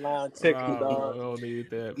hotline ticket, dog. I don't need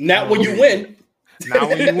that. Not when you win. Not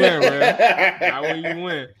when you win, man. Not when you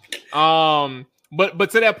win.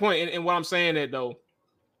 But to that point, and what I'm saying that though,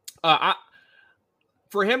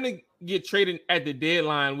 for him to get traded at the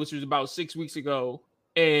deadline, which was about 6 weeks ago,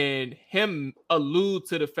 and him allude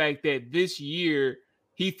to the fact that this year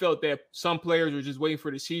he felt that some players were just waiting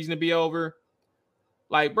for the season to be over.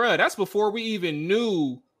 Like, bro, that's before we even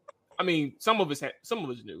knew. I mean, some of us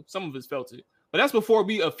knew, some of us felt it, but that's before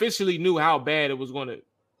we officially knew how bad it was going to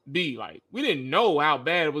be. Like, we didn't know how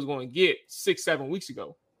bad it was going to get 6-7 weeks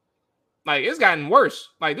ago. Like, it's gotten worse.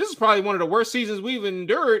 Like, this is probably one of the worst seasons we've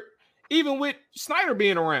endured, even with Snyder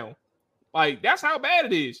being around. Like, that's how bad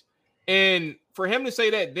it is. And for him to say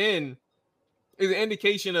that then is an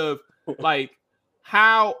indication of like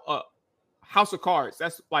how House of Cards.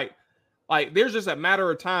 That's like there's just a matter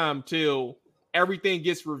of time till everything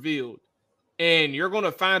gets revealed, and you're going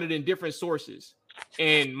to find it in different sources.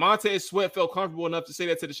 And Montez Sweat felt comfortable enough to say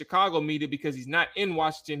that to the Chicago media because he's not in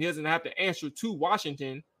Washington. He doesn't have to answer to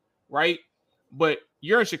Washington, right? But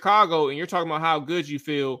you're in Chicago and you're talking about how good you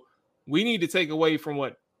feel. We need to take away from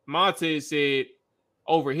what Montez said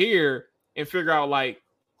over here and figure out like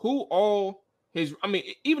who all his, I mean,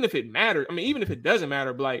 even if it matters, I mean, even if it doesn't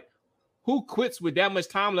matter, but like who quits with that much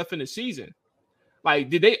time left in the season? Like,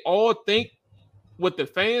 did they all think what the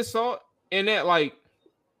fans saw and that like,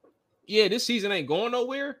 yeah, this season ain't going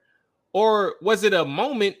nowhere? Or was it a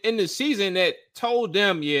moment in the season that told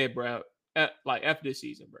them, yeah, bro, like after this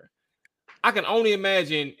season, bro? I can only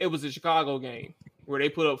imagine it was a Chicago game where they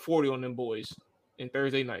put up 40 on them boys in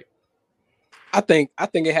Thursday night. I think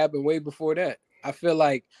it happened way before that. I feel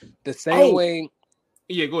like the same way.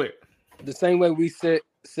 Yeah, go ahead. The same way we sit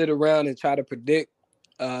around and try to predict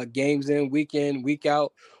games in, week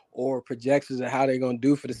out, or projections of how they're going to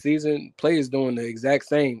do for the season, players doing the exact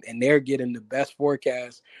same, and they're getting the best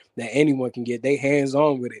forecast that anyone can get. They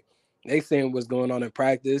hands-on with it. They seeing what's going on in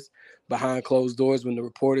practice behind closed doors when the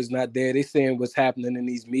reporter's not there. They seeing what's happening in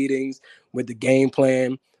these meetings with the game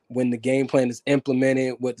plan, when the game plan is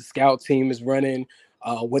implemented, what the scout team is running,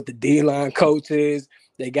 what the D-line coach is.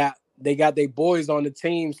 They got their boys on the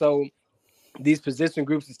team, so these position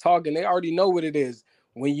groups is talking. They already know what it is.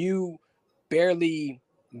 When you barely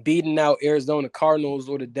beating out Arizona Cardinals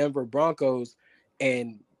or the Denver Broncos,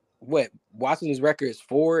 and what Washington's record is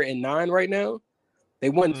 4-9 right now. They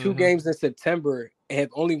won 2 games in September and have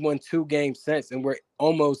only won 2 games since, and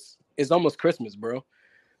it's almost Christmas, bro.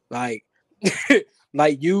 Like,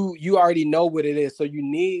 like you already know what it is. So you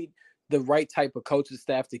need the right type of coaching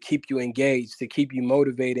staff to keep you engaged, to keep you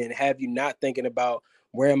motivated, and have you not thinking about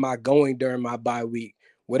where am I going during my bye week?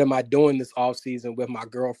 What am I doing this offseason with my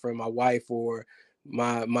girlfriend, my wife, or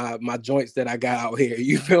my joints that I got out here?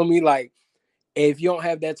 You feel me? Like, if you don't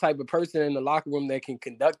have that type of person in the locker room that can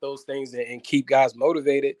conduct those things and keep guys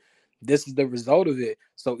motivated, this is the result of it.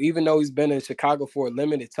 So even though he's been in Chicago for a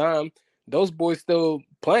limited time, those boys still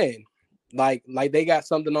playing like they got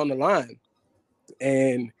something on the line.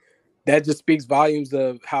 And that just speaks volumes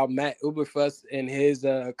of how Matt Eberflus and his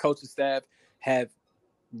coaching staff have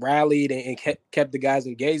rallied and kept the guys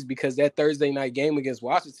engaged, because that Thursday night game against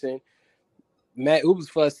Washington, Matt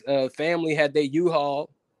Eberflus' family had their U-Haul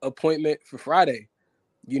appointment for Friday,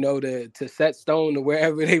 to set stone to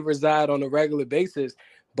wherever they reside on a regular basis.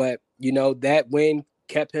 But, that win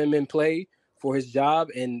kept him in play for his job,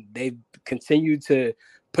 and they've continued to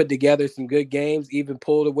put together some good games, even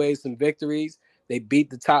pulled away some victories. They beat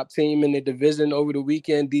the top team in the division over the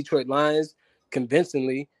weekend, Detroit Lions,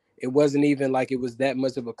 convincingly. It wasn't even like it was that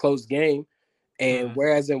much of a close game. And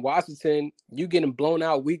whereas in Washington, you getting blown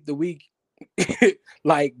out week to week,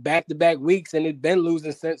 like back-to-back weeks, and it's been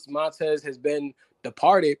losing since Montez has been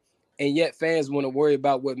departed, and yet fans want to worry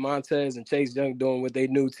about what Montez and Chase Young doing with their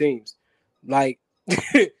new teams. Like,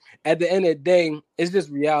 at the end of the day, it's just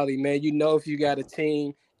reality, man. If you got a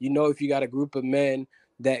team, if you got a group of men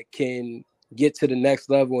that can get to the next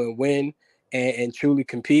level and win and truly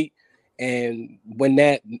compete. And when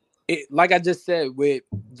like I just said with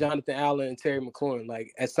Jonathan Allen and Terry McLaurin,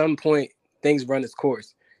 like at some point things run its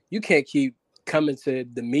course. You can't keep coming to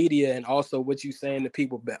the media and also what you saying to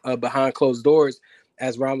people behind closed doors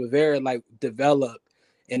as Ron Rivera, like develop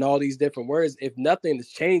and all these different words. If nothing is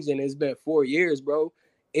changing, it's been 4 years, bro,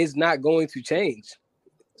 it's not going to change.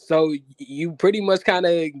 So you pretty much kind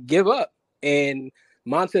of give up. And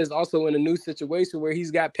Montez also in a new situation where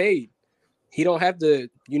he's got paid. he don't have to,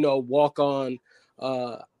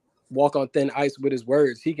 walk on thin ice with his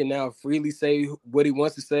words. He can now freely say what he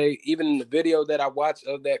wants to say. Even in the video that I watched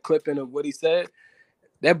of that clipping of what he said,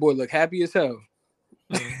 that boy looked happy as hell.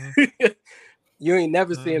 Mm-hmm. You ain't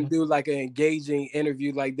never see him do like an engaging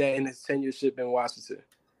interview like that in his tenureship in Washington.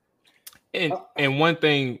 And one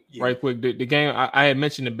thing, right quick, the game I had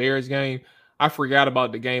mentioned the Bears game. I forgot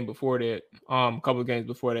about the game before that. A couple of games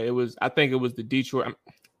before that, I think it was the Detroit,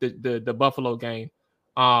 the Buffalo game.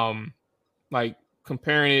 Like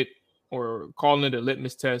comparing it or calling it a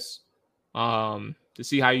litmus test, to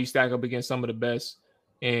see how you stack up against some of the best,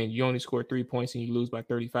 and you only score 3 points and you lose by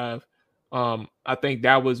 35. I think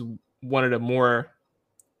that was one of the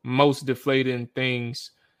most deflating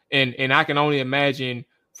things, and I can only imagine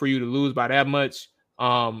for you to lose by that much,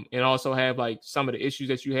 and also have like some of the issues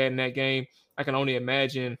that you had in that game. I can only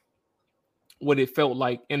imagine what it felt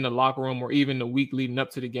like in the locker room or even the week leading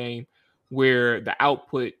up to the game, where the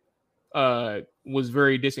output was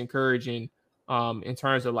very disencouraging in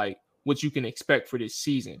terms of like what you can expect for this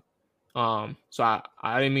season. So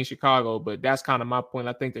I didn't mean Chicago, but that's kind of my point.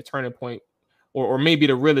 I think the turning point, or maybe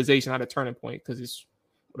the realization, not a turning point, because it's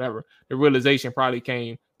whatever. The realization probably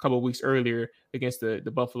came a couple of weeks earlier against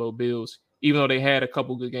the Buffalo Bills, even though they had a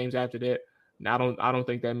couple good games after that. And I don't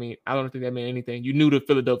think that meant anything. You knew the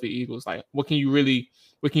Philadelphia Eagles. Like, what can you really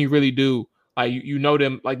do? Like, you know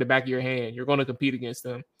them like the back of your hand. You're going to compete against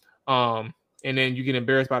them. And then you get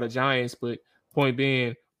embarrassed by the Giants. But point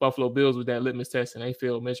being, Buffalo Bills with that litmus test, and they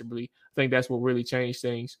failed miserably. I think that's what really changed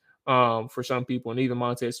things for some people. And even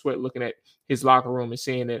Montez Sweat looking at his locker room and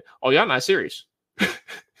saying that, oh, y'all not serious.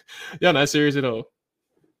 Y'all not serious at all.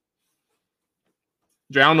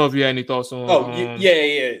 Dre, I don't know if you had any thoughts on.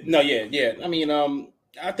 Yeah. I mean,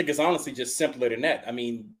 I think it's honestly just simpler than that. I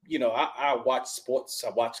mean, I watch sports. I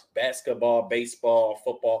watch basketball, baseball,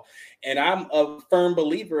 football, and I'm a firm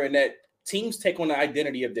believer in that teams take on the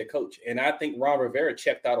identity of their coach. And I think Ron Rivera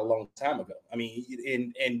checked out a long time ago. I mean,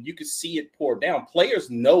 and you can see it pour down.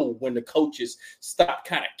 Players know when the coaches stop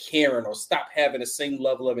kind of caring or stop having the same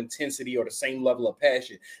level of intensity or the same level of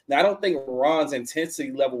passion. Now, I don't think Ron's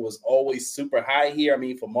intensity level was always super high here. I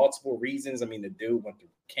mean, for multiple reasons. I mean, the dude went through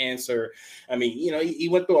cancer. I mean, he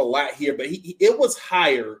went through a lot here, but it was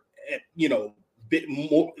higher at, bit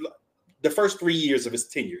more. The first 3 years of his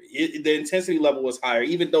tenure, the intensity level was higher,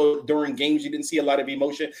 even though during games you didn't see a lot of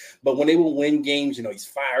emotion. But when they would win games, he's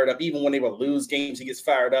fired up. Even when they would lose games, he gets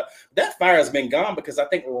fired up. That fire has been gone because I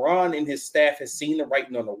think Ron and his staff has seen the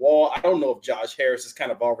writing on the wall. I don't know if Josh Harris has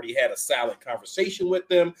kind of already had a solid conversation with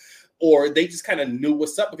them, or they just kind of knew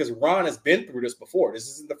what's up, because Ron has been through this before. This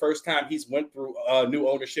isn't the first time he's went through a new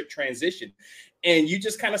ownership transition. And you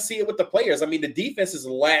just kind of see it with the players. I mean, the defense is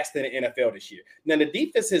last in the NFL this year. Now, the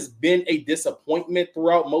defense has been a disappointment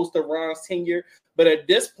throughout most of Ron's tenure. But at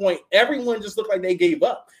this point, everyone just looked like they gave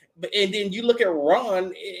up. And then you look at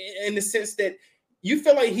Ron in the sense that you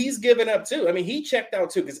feel like he's given up too. I mean, he checked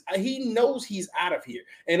out too, because he knows he's out of here.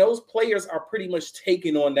 And those players are pretty much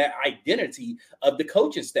taking on that identity of the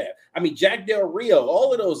coaching staff. I mean, Jack Del Rio,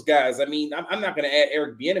 all of those guys. I mean, I'm not going to add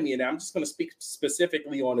Eric Bieniemy in there. I'm just going to speak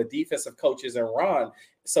specifically on the defensive coaches and Ron,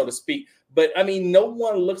 so to speak. But, I mean, no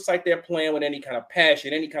one looks like they're playing with any kind of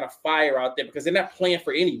passion, any kind of fire out there, because they're not playing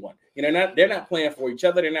for anyone. They're not playing for each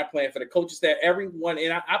other. They're not playing for the coaches staff. Everyone,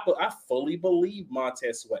 and I fully believe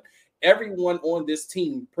Montez Sweat. Everyone on this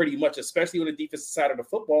team, pretty much, especially on the defensive side of the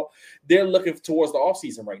football, they're looking towards the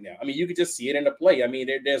offseason right now. I mean, you can just see it in the play. I mean,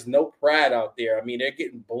 there's no pride out there. I mean, they're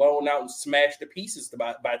getting blown out and smashed to pieces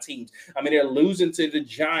by teams. I mean, they're losing to the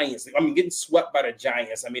Giants. I mean, getting swept by the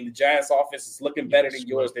Giants. I mean, the Giants' offense is looking better than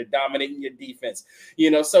yours. They're dominating your defense.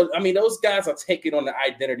 So, I mean, those guys are taking on the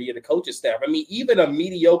identity of the coaching staff. I mean, even a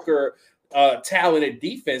mediocre talented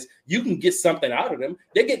defense, you can get something out of them.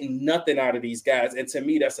 They're getting nothing out of these guys, and to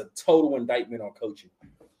me, that's a total indictment on coaching.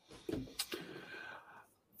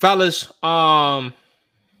 Fellas, what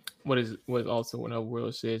also when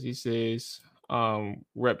Will says, he says,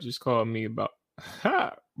 Rep just called me about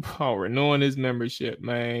renewing his membership,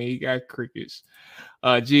 man. He got crickets.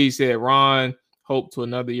 G said Ron hoped to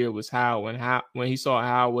another year was Howell, when he saw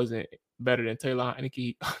Howell wasn't better than Taylor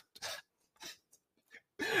Heineke.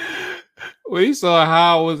 When he saw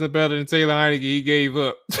Howell wasn't better than Taylor Heineke, he gave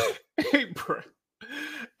up. Hey, bro.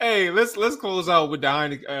 Hey, let's close out with the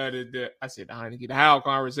Heineke. The Howell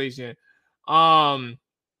conversation. Can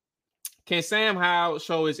Sam Howell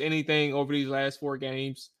show us anything over these last 4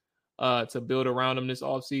 games to build around him this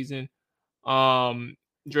offseason? Dre,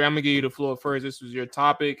 I'm gonna give you the floor first. This was your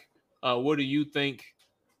topic. What do you think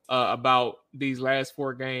about these last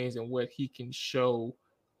 4 games and what he can show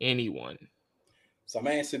anyone? So I'm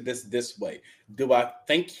going to answer this way. Do I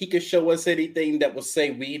think he could show us anything that will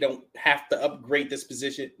say we don't have to upgrade this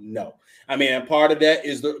position? No. I mean, and part of that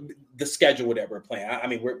is the schedule that we're playing. I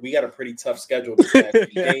mean, we got a pretty tough schedule this last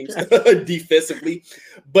few games defensively.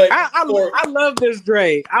 But I love this,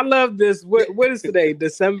 Dre. I love this. What is today?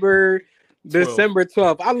 December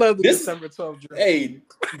 12th. I love the December 12th, Dre. Hey,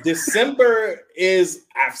 December is,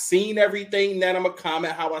 I've seen everything. Then I'm going to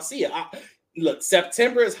comment how I see it. Look,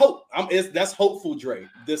 September is hope. That's hopeful, Dre.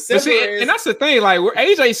 December and that's the thing. Like, where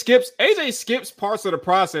AJ skips parts of the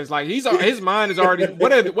process. Like, his mind is already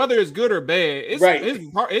whether it's good or bad.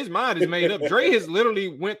 His mind is made up. Dre has literally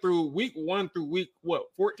went through week 1 through week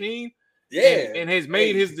 14. Yeah, and has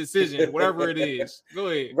made his decision, whatever it is. Go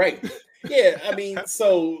ahead. Right. Yeah. I mean,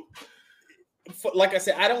 so. Like I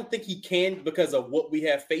said, I don't think he can because of what we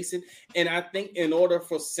have facing. And I think in order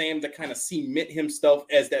for Sam to kind of cement himself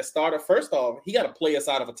as that starter, first off, he got to play us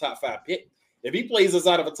out of a top 5 pick. If he plays us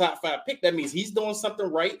out of a top 5 pick, that means he's doing something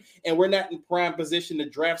right. And we're not in prime position to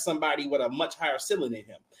draft somebody with a much higher ceiling than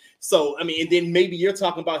him. So, I mean, and then maybe you're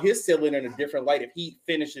talking about his ceiling in a different light. If he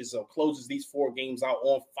finishes or closes these 4 games out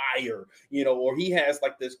on fire, or he has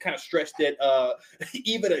like this kind of stretch that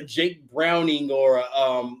even a Jake Browning or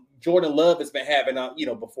Jordan Love has been having,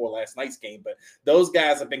 before last night's game, but those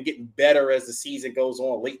guys have been getting better as the season goes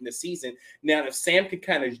on late in the season. Now, if Sam can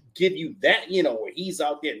kind of give you that, where he's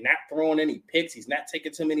out there not throwing any picks, he's not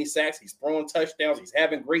taking too many sacks, he's throwing touchdowns, he's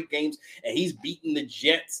having great games, and he's beating the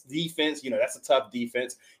Jets defense. That's a tough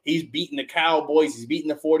defense. He's beating the Cowboys. He's beating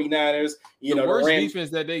the 49ers. The worst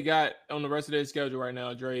defense that they got on the rest of their schedule right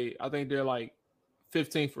now, Dre, I think they're like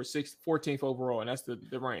 15th or 14th overall, and that's the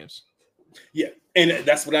Rams. Yeah, and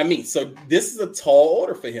that's what I mean. So this is a tall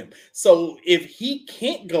order for him. So if he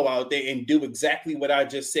can't go out there and do exactly what I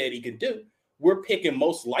just said he can do, we're picking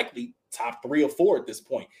most likely top 3 or 4 at this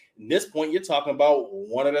point. At this point, you're talking about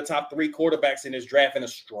one of the top 3 quarterbacks in this draft and a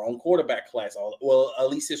strong quarterback class. Well, at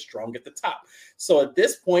least it's strong at the top. So at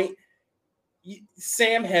this point,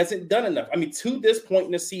 Sam hasn't done enough. I mean, to this point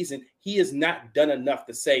in the season, he has not done enough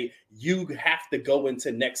to say you have to go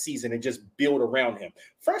into next season and just build around him.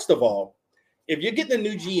 First of all, if you're getting a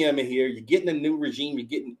new GM in here, you're getting a new regime, you're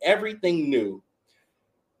getting everything new,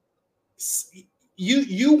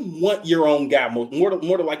 you want your own guy more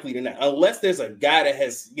likely than not, unless there's a guy that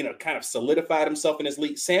has, kind of solidified himself in his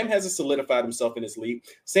league. Sam hasn't solidified himself in his league.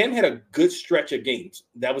 Sam had a good stretch of games.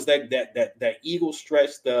 That was that Eagles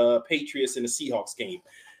stretch, the Patriots and the Seahawks game.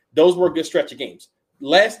 Those were a good stretch of games.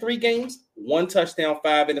 Last 3 games, 1 touchdown,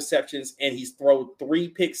 5 interceptions, and he's thrown 3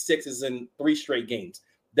 pick sixes in 3 straight games.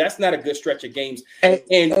 That's not a good stretch of games.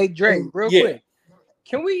 Hey, Dre, quick.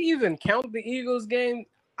 Can we even count the Eagles game?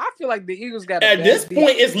 I feel like the Eagles got at this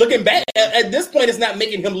point, it's looking bad. At this point, it's not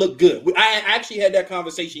making him look good. I actually had that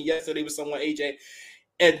conversation yesterday with someone, AJ.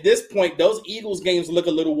 At this point, those Eagles games look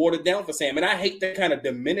a little watered down for Sam. And I hate to kind of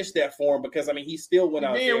diminish that for him because, I mean, he still went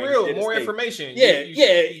out there. Being real, more information. Yeah,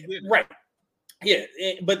 right. Yeah,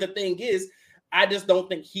 but the thing is, I just don't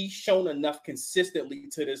think he's shown enough consistently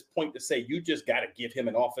to this point to say you just got to give him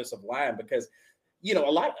an offensive line because, a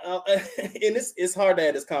lot and it's hard to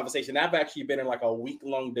have this conversation. I've actually been in like a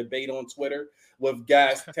week-long debate on Twitter with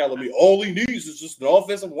guys telling me all he needs is just an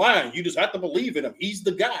offensive line. You just have to believe in him. He's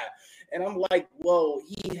the guy. And I'm like, well,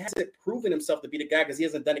 he hasn't proven himself to be the guy because he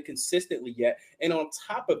hasn't done it consistently yet. And on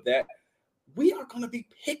top of that, we are going to be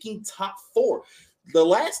picking top 4. The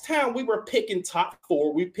last time we were picking top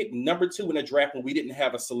 4, we picked number 2 in the draft when we didn't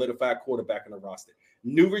have a solidified quarterback in the roster.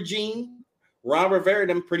 New regime, Ron Rivera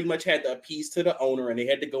them pretty much had to appease to the owner, and they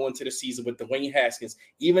had to go into the season with Dwayne Haskins.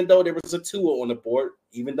 Even though there was a Tua on the board,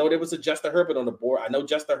 even though there was a Justin Herbert on the board, I know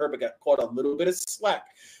Justin Herbert got caught a little bit of slack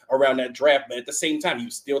around that draft, but at the same time, he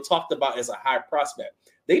was still talked about as a high prospect.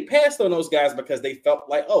 They passed on those guys because they felt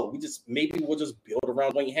like, we'll just build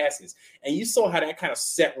around Dwayne Haskins. And you saw how that kind of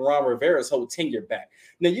set Ron Rivera's whole tenure back.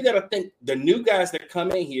 Now, you got to think the new guys that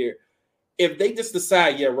come in here, if they just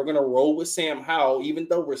decide, we're going to roll with Sam Howell, even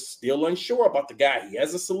though we're still unsure about the guy, he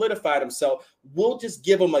hasn't solidified himself, we'll just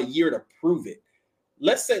give him a year to prove it.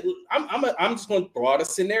 Let's say, I'm just going to throw out a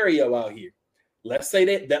scenario out here. Let's say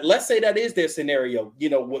that is their scenario,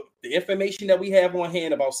 with the information that we have on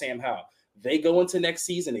hand about Sam Howell. They go into next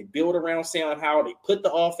season, they build around Sam Howell, they put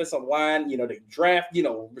the offensive line, they draft,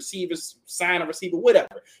 receivers, sign a receiver,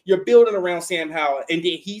 whatever. You're building around Sam Howell, and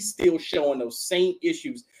then he's still showing those same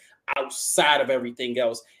issues. outside of everything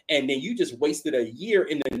else. And then you just wasted a year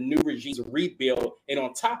in the new regime's rebuild. And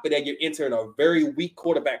on top of that, you're entering a very weak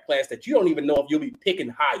quarterback class that you don't even know if you'll be picking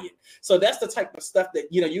high in. So that's the type of stuff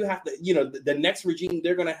that, you have to, the next regime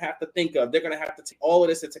they're going to have to think of. They're going to have to take all of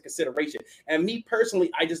this into consideration. And me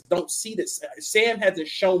personally, I just don't see that. Sam hasn't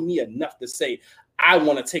shown me enough to say, I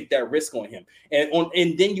want to take that risk on him.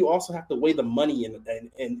 And then you also have to weigh the money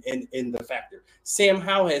in the factor. Sam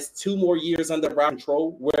Howell has 2 more years under Rob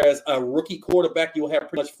control, whereas a rookie quarterback, you'll have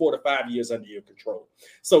pretty much 4 to 5 years under your control.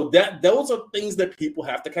 So those are things that people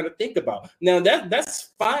have to kind of think about. Now that's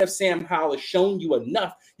fine if Sam Howell has shown you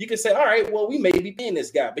enough. You can say, all right, well, we may be paying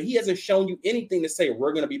this guy, but he hasn't shown you anything to say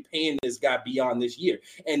we're going to be paying this guy beyond this year.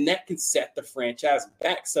 And that can set the franchise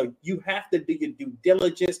back. So you have to do your due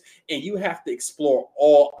diligence and you have to explore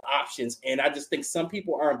all options. And I just think some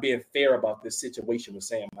people aren't being fair about this situation with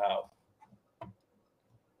Sam Howell.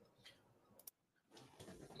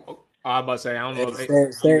 I'm about to say, I don't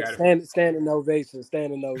know. Standing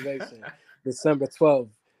ovation. December 12th,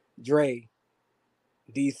 Dre,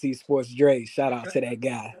 DC Sports Dre. Shout out to that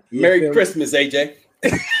guy. Merry Christmas, AJ.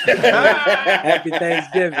 Happy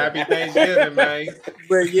Thanksgiving. Happy Thanksgiving, man.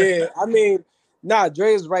 But yeah, I mean,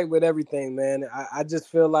 Dre is right with everything, man. I just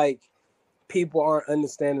feel like people aren't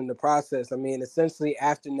understanding the process. I mean, essentially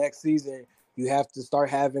after next season, you have to start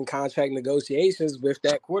having contract negotiations with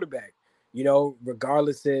that quarterback.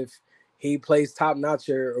 Regardless if he plays top notch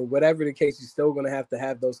or whatever the case, you're still going to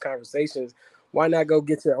have those conversations. Why not go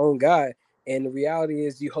get your own guy? And the reality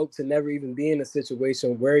is you hope to never even be in a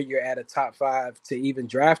situation where you're at a top 5 to even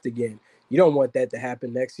draft again. You don't want that to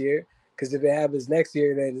happen next year, because if it happens next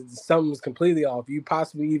year, then something's completely off. You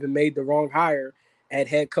possibly even made the wrong hire at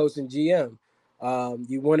head coach and GM.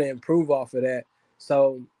 You want to improve off of that.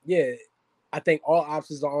 So, yeah, I think all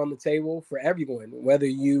options are on the table for everyone, whether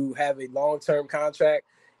you have a long-term contract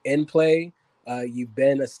in play, you've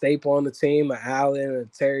been a staple on the team, a Allen, a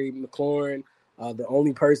Terry McLaurin. The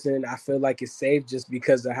only person I feel like is safe just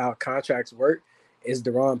because of how contracts work is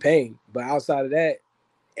Daron Payne. But outside of that,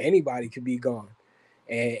 anybody could be gone.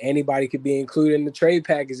 And anybody could be included in the trade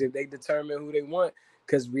package if they determine who they want.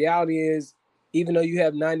 Because reality is, even though you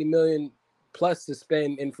have $90 million plus to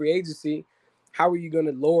spend in free agency, how are you going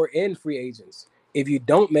to lure in free agents if you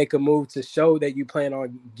don't make a move to show that you plan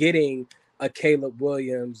on getting a Caleb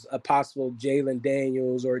Williams, a possible Jalen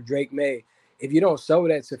Daniels, or Drake May? If you don't show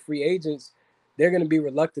that to free agents, they're going to be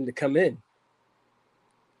reluctant to come in.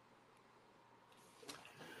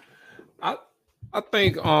 I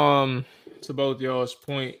think to both y'all's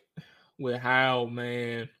point with Howell,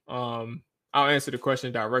 man, I'll answer the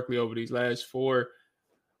question directly over these last 4.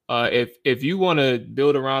 If you want to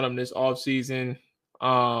build around him this offseason,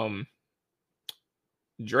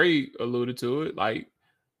 Dre alluded to it. Like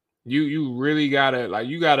you really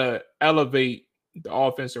gotta elevate the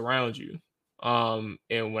offense around you. And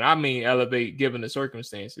when I mean elevate, given the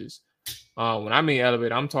circumstances, when I mean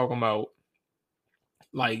elevate, I'm talking about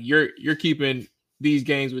like you're keeping these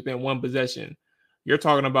games within one possession. You're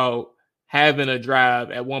talking about having a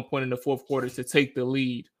drive at one point in the fourth quarter to take the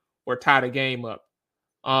lead or tie the game up.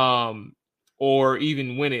 Or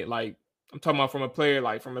even win it. Like I'm talking about from a player,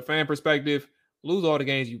 like from a fan perspective, lose all the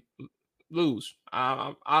games you lose.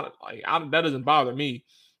 That doesn't bother me.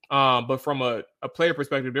 But from a player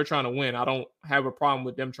perspective, they're trying to win. I don't have a problem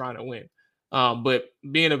with them trying to win. But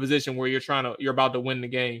be in a position where you're about to win the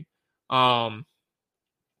game.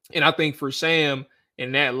 And I think for Sam,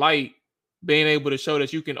 in that light, being able to show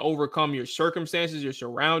that you can overcome your circumstances, your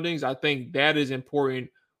surroundings, I think that is important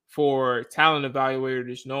for talent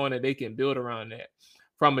evaluators, knowing that they can build around that.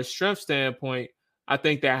 From a strength standpoint, I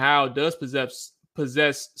think that Howell does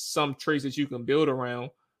possess some traits that you can build around.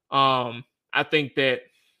 I think that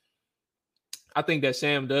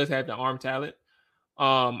Sam does have the arm talent.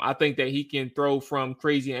 I think that he can throw from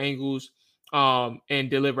crazy angles and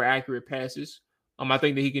deliver accurate passes. I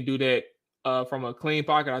think that he can do that from a clean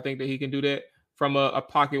pocket. I think that he can do that from a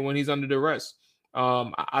pocket when he's under duress.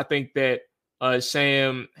 I think that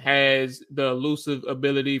Sam has the elusive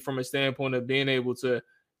ability from a standpoint of being able to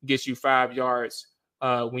get you 5 yards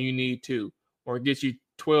when you need 2, or get you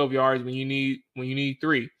 12 yards when you need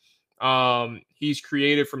 3. He's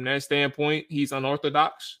creative from that standpoint. He's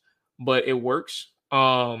unorthodox, but it works.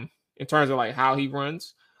 In terms of like how he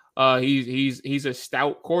runs, he's a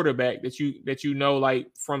stout quarterback that you know, like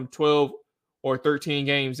from 12 or 13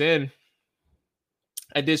 games in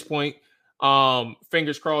at this point.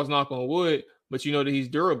 Fingers crossed, knock on wood, but you know that he's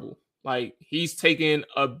durable. Like he's taken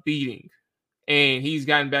a beating and he's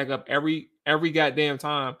gotten back up every goddamn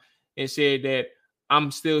time and said that I'm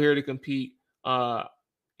still here to compete. And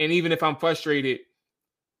even if I'm frustrated,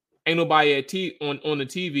 ain't nobody on the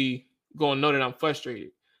TV gonna know that I'm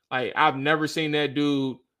frustrated. Like, I've never seen that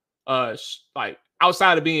dude like,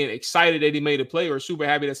 outside of being excited that he made a play or super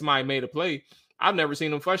happy that somebody made a play, I've never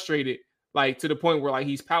seen him frustrated, like, to the point where, like,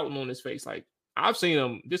 he's pouting on his face. Like, I've seen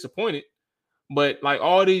him disappointed. But, like,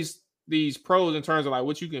 all these pros in terms of, like,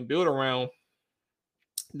 what you can build around.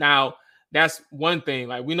 Now, that's one thing.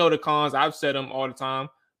 Like, we know the cons. I've said them all the time,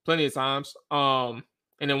 plenty of times. And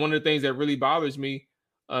then one of the things that really bothers me,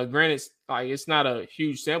 granted, like, it's not a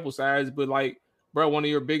huge sample size, but, like, bro, one of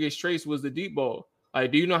your biggest traits was the deep ball.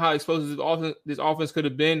 Like, do you know how explosive this offense could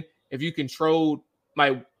have been if you controlled,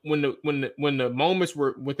 like, when the moments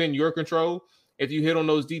were within your control, if you hit on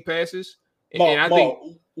those deep passes?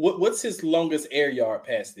 Think what's his longest air yard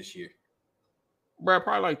pass this year? Bro,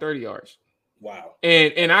 probably like 30 yards. Wow.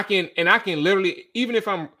 And I can literally, even if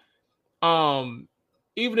that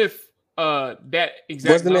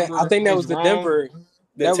exact number, I think that was the wrong, Denver.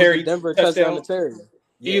 That was the Denver touchdown to Terry.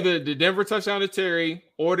 Yeah. Either the Denver touchdown to Terry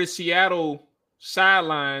or the Seattle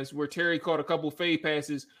sidelines where Terry caught a couple fade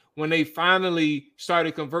passes when they finally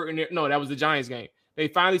started converting it. No, that was the Giants game. They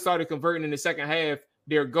finally started converting in the second half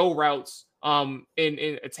their go routes and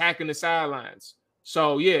attacking the sidelines.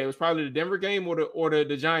 So yeah, it was probably the Denver game or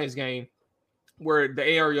the Giants game where the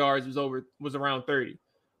air yards was around 30.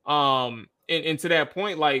 And to that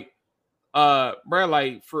point, like, bro,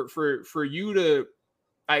 like for you to,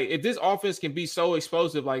 like, if this offense can be so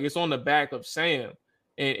explosive, like, it's on the back of Sam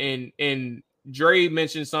and Dre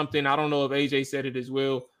mentioned something. I don't know if AJ said it as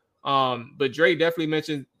well. But Dre definitely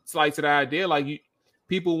mentioned, like, to the idea, like,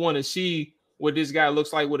 people want to see what this guy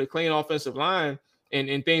looks like with a clean offensive line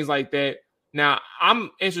and things like that. Now,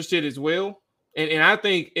 I'm interested as well. And I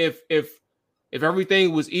think if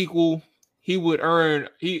everything was equal, he would earn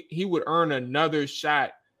another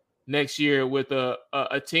shot next year with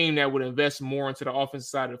a team that would invest more into the offensive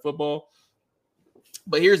side of the football.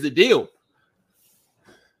 But here's the deal.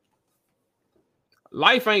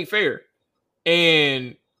 Life ain't fair.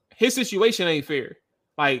 And his situation ain't fair.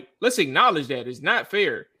 Like, let's acknowledge that it's not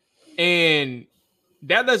fair. And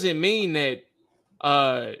that doesn't mean that,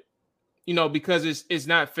 because it's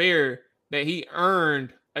not fair that he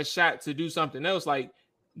earned a shot to do something else. Like,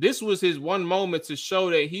 this was his one moment to show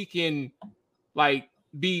that he can, like,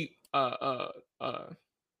 be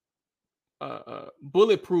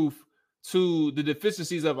bulletproof to the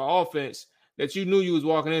deficiencies of an offense that you knew you was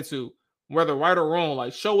walking into, whether right or wrong.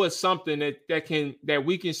 Like, show us something that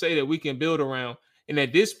we can say that we can build around. And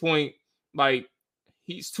at this point, like,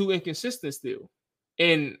 he's too inconsistent still.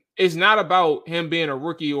 And it's not about him being a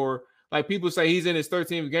rookie or, like, people say he's in his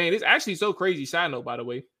 13th game. It's actually so crazy, side note, by the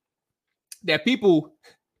way, that people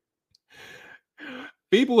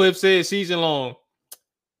have said season long,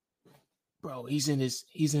 bro, he's in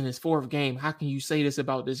his fourth game. How can you say this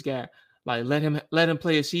about this guy? Like, let him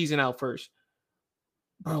play a season out first.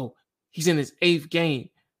 Bro, he's in his 8th game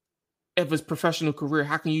of his professional career.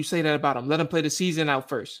 How can you say that about him? Let him play the season out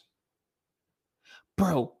first.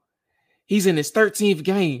 Bro, he's in his 13th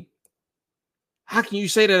game. How can you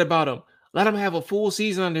say that about him? Let him have a full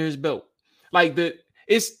season under his belt. Like,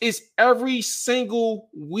 it's every single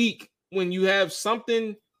week when you have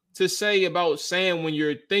something to say about Sam, when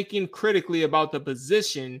you're thinking critically about the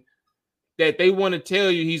position, that they want to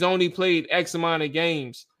tell you he's only played X amount of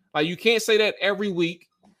games. Like, you can't say that every week.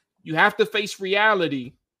 You have to face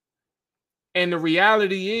reality. And the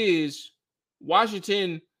reality is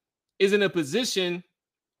Washington is in a position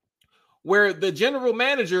where the general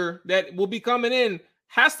manager that will be coming in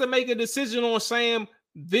has to make a decision on Sam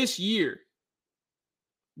this year.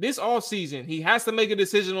 This offseason, he has to make a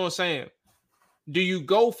decision on Sam. Do you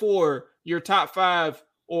go for your top 5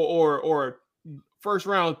 or first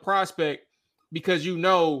round prospect because you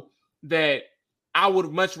know that I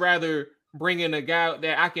would much rather bring in a guy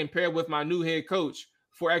that I can pair with my new head coach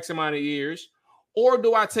for X amount of years? Or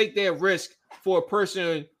do I take that risk for a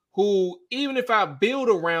person who, even if I build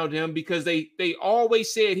around him, because they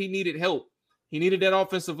always said he needed help. He needed that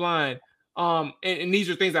offensive line. And these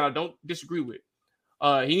are things that I don't disagree with.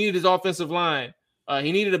 He needed his offensive line.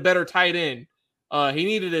 He needed a better tight end. He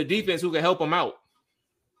needed a defense who could help him out.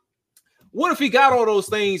 What if he got all those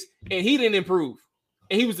things and he didn't improve?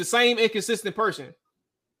 And he was the same inconsistent person?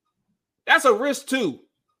 That's a risk too.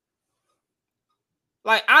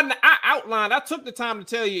 Like, I outlined, I took the time to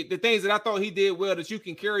tell you the things that I thought he did well that you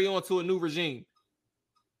can carry on to a new regime.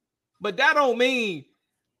 But that don't mean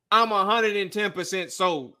I'm 110%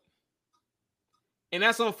 sold. And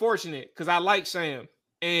that's unfortunate because I like Sam.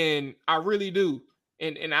 And I really do.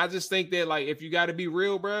 And I just think that, like, if you got to be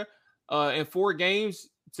real, bro, in 4 games,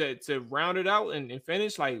 to round it out and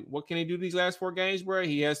finish, like, what can he do these last 4 games, bro?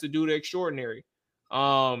 He has to do the extraordinary.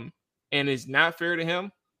 And it's not fair to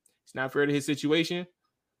him. It's not fair to his situation.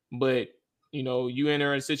 But you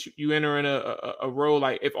enter in a role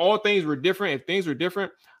like, if all things were different,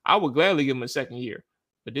 I would gladly give him a second year.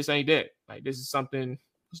 But this ain't that. Like, this is something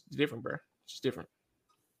different, bro. It's different.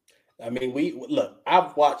 I mean,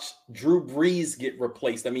 I've watched Drew Brees get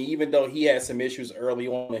replaced. I mean, even though he had some issues early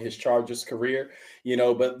on in his Chargers career,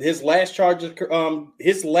 but his last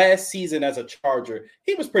season as a Charger,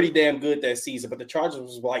 he was pretty damn good that season. But the Chargers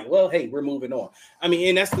was like, well, hey, we're moving on. I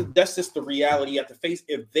mean, and that's just the reality you have to face.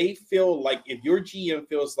 If they feel like, if your GM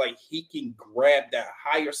feels like he can grab that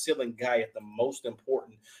higher ceiling guy at the most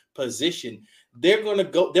important position, they're going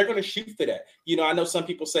to shoot for that. I know some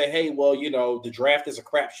people say, hey, well, the draft is a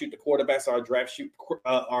crapshoot. The quarterbacks are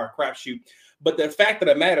a crapshoot. But the fact of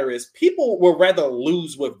the matter is, people will rather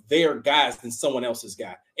lose with their guys than someone else's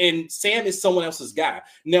guy. And Sam is someone else's guy.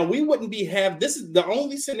 Now, this is the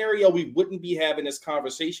only scenario we wouldn't be having this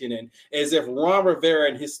conversation in, as if Ron Rivera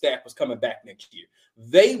and his staff was coming back next year.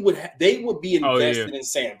 They would be invested in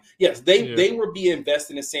Sam. Yes, they would be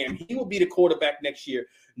invested in Sam. He will be the quarterback next year.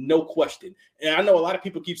 No question. And I know a lot of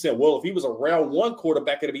people keep saying, well, if he was a round 1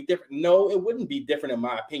 quarterback, it'd be different. No, it wouldn't be different in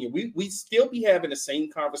my opinion. We still be having the same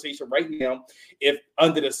conversation right now, if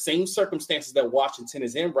under the same circumstances that Washington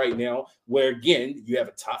is in right now, where, again, you have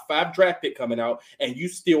a top 5 draft pick coming out and you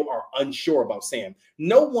still are unsure about Sam.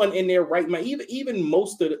 No one in there right now, even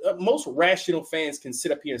most rational fans can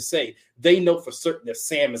sit up here and say they know for certain that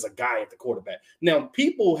Sam is a guy at the quarterback. Now,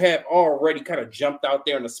 people have already kind of jumped out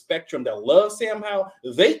there on the spectrum that love Sam Howell.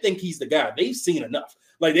 They think he's the guy. They've seen enough.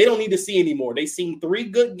 Like, they don't need to see anymore. They've seen 3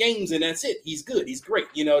 good games and that's it. He's good. He's great.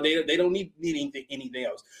 They don't need anything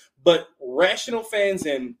else. But rational fans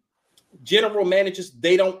and general managers,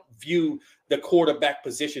 they don't view the quarterback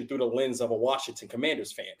position through the lens of a Washington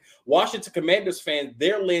Commanders fan. Washington Commanders fan,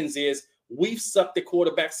 their lens is, we've sucked the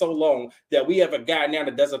quarterback so long that we have a guy now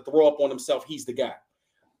that doesn't throw up on himself. He's the guy.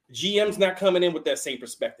 GM's not coming in with that same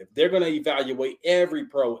perspective. They're going to evaluate every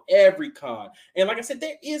pro, every con. And like I said,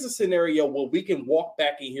 there is a scenario where we can walk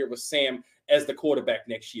back in here with Sam as the quarterback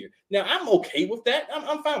next year. Now, I'm okay with that.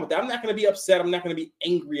 I'm fine with that. I'm not going to be upset. I'm not going to be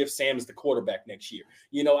angry if Sam is the quarterback next year.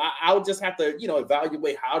 I'll just have to,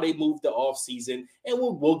 evaluate how they move the offseason, and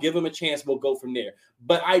we'll give him a chance. We'll go from there.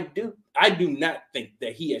 But I do not think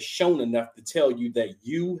that he has shown enough to tell you that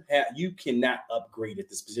you cannot upgrade at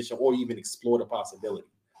this position or even explore the possibility.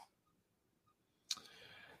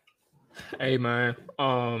 Hey, man,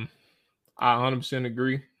 I 100%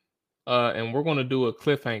 agree. And we're going to do a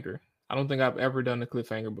cliffhanger. I don't think I've ever done a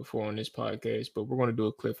cliffhanger before on this podcast, but we're going to do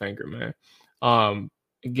a cliffhanger, man.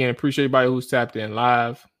 Again, appreciate everybody who's tapped in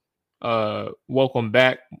live. Welcome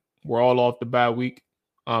back. We're all off the bye week.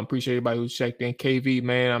 Appreciate everybody who's checked in. KV,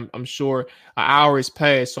 man, I'm sure an hour has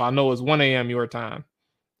passed, so I know it's 1 a.m. your time.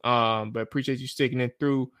 But appreciate you sticking it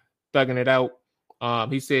through, thugging it out.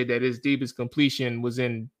 He said that his deepest completion was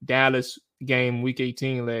in Dallas game week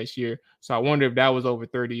 18 last year. So I wonder if that was over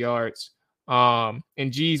 30 yards.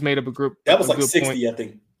 And G's made up a group. That was like 60, point. I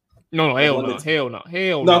think. No, hell no. He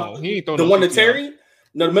ain't throwing the one to Terry?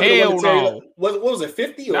 No, remember the one to Terry? No. What was it,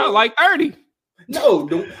 50? Or? Not like 30. No,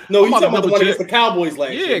 he's talking about the one against the Cowboys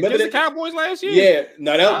last year. Yeah, against the Cowboys last year. Yeah,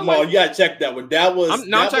 no, you gotta check that one. That was. I'm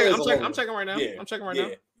checking right now. Yeah. I'm checking right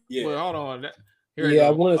now. Yeah. Well, hold on. I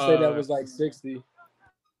want to say that was like 60.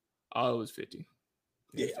 Oh, it was 50.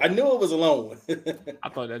 Yeah, I knew it was a long one. I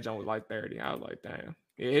thought that jump was like 30. I was like, damn.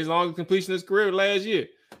 Yeah, his longest completion of his career last year.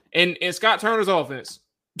 And Scott Turner's offense.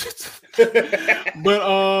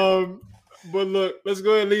 But look, let's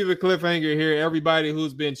go ahead and leave a cliffhanger here. Everybody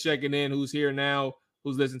who's been checking in, who's here now,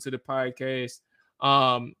 who's listened to the podcast.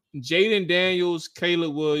 Jaden Daniels,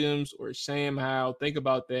 Caleb Williams, or Sam Howell. Think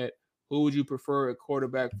about that. Who would you prefer at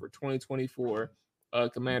quarterback for 2024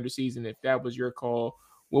 Commander season if that was your call?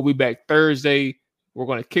 We'll be back Thursday. We're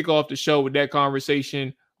going to kick off the show with that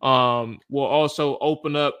conversation. We'll also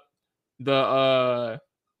open up the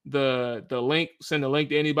link, send the link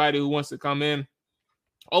to anybody who wants to come in.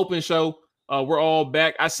 Open show. We're all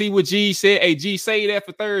back. I see what G said. Hey, G, say that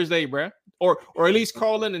for Thursday, bro. Or at least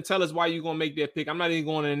call in and tell us why you're going to make that pick. I'm not even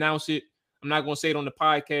going to announce it. I'm not going to say it on the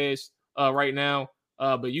podcast right now.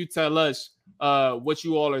 But you tell us what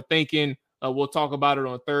you all are thinking. We'll talk about it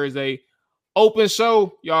on Thursday. Open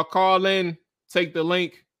show. Y'all call in, take the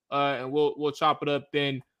link, and we'll chop it up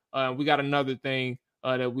then. We got another thing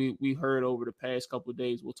that we heard over the past couple of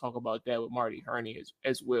days. We'll talk about that with Marty Herney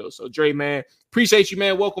as well. So, Dre, man, appreciate you,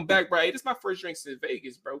 man. Welcome back, bro. Hey, this is my first drink since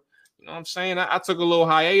Vegas, bro. You know what I'm saying? I took a little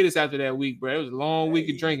hiatus after that week, bro. It was a long week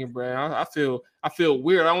of drinking, bro. I feel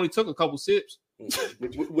weird. I only took a couple sips.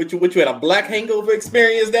 What you had a black hangover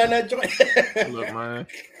experience down that joint? Look, man.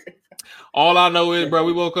 All I know is, bro,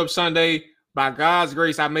 we woke up Sunday. By God's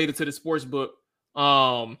grace, I made it to the sports book.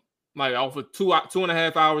 Like off of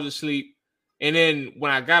 2.5 hours of sleep. And then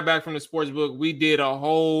when I got back from the sports book, we did a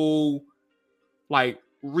whole like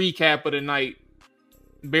recap of the night.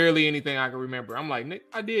 Barely anything I can remember. I'm like, Nick,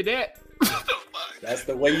 I did that. That's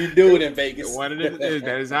the way you do it in Vegas.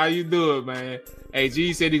 That is how you do it, man. Hey,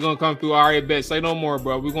 G said he's gonna come through. All right, bet. Say no more,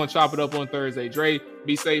 bro. We're gonna chop it up on Thursday. Dre,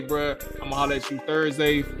 be safe, bro. I'm gonna holler at you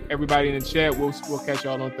Thursday. Everybody in the chat, we'll catch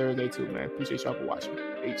y'all on Thursday too, man. Appreciate y'all for watching.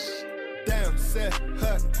 Peace. Down, set,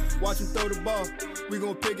 watch him throw the ball. We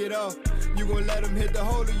gon' pick it off. You gon' let him hit the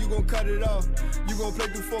hole or you gon' cut it off. You gon' play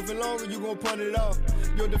through fourth and long or you gon' punt it off.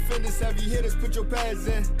 Your defenders, heavy hitters, put your pads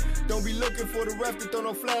in. Don't be looking for the ref to throw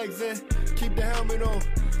no flags in. Keep the helmet on,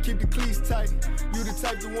 keep the cleats tight. You the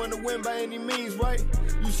type to want to win by any means, right?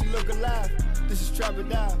 You should look alive. This is Trap or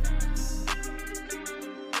Dive.